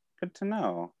 Good to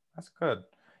know. That's good.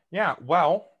 Yeah,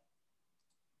 well,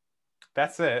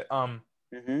 that's it.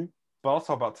 But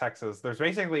also about Texas, there's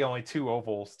basically only 2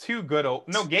 ovals, 2 good.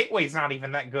 No, Gateway's not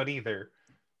even that good either.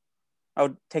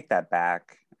 Oh, take that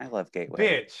back. I love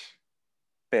Gateway.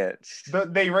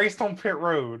 Bitch. They raced on pit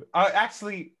road.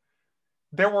 Actually,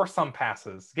 there were some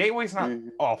passes. Gateway's not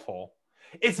awful.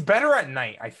 It's better at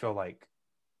night, I feel like.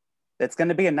 It's going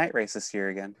to be a night race this year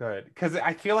again. Good. Because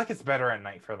I feel like it's better at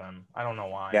night for them. I don't know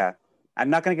why. Yeah. I'm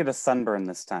not going to get a sunburn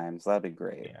this time, so that'll be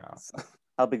great. Yeah. So,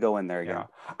 I'll be going there again.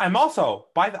 Yeah. I'm also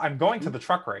I'm going to the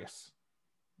truck race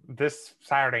this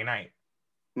Saturday night.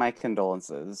 My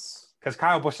condolences. Because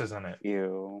Kyle Busch is in it.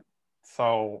 Ew.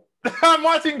 So I'm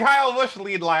watching Kyle Busch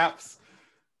lead laps.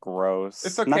 Gross.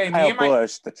 It's okay. Not Kyle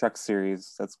Busch, the truck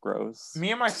series. That's gross. Me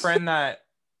and my friend that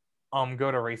go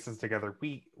to races together,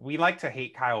 we like to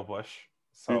hate Kyle Busch.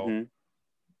 So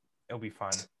it'll be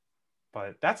fun.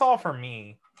 But that's all for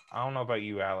me. I don't know about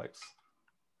you, Alex.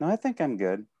 No, I think I'm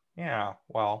good. Yeah,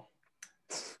 well,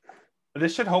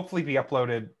 this should hopefully be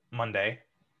uploaded Monday.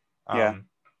 Yeah.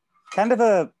 Kind of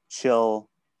a chill,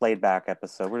 laid-back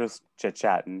episode. We're just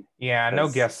chit-chatting. Yeah, no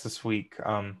guests this week.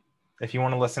 If you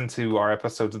want to listen to our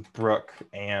episodes with Brooke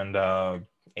and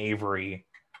Avery,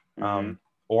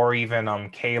 or even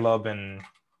Caleb and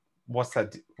what's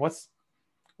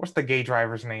the gay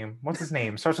driver's name? What's his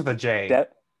name? Starts with a J.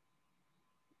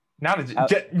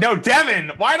 No,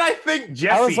 Devin. Why did I think Jesse?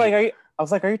 I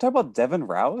was like, are you talking about Devin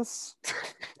Rouse?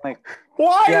 Like,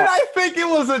 why did I think it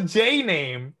was a J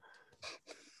name?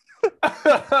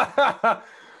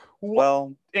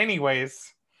 Well,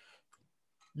 anyways,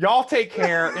 y'all take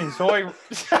care. Enjoy.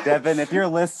 Devin, if you're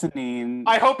listening,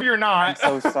 I hope you're not.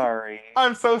 I'm so sorry.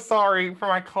 I'm so sorry for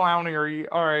my clownery.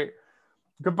 All right.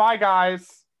 Goodbye,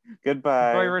 guys.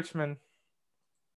 Goodbye. Goodbye, Richmond.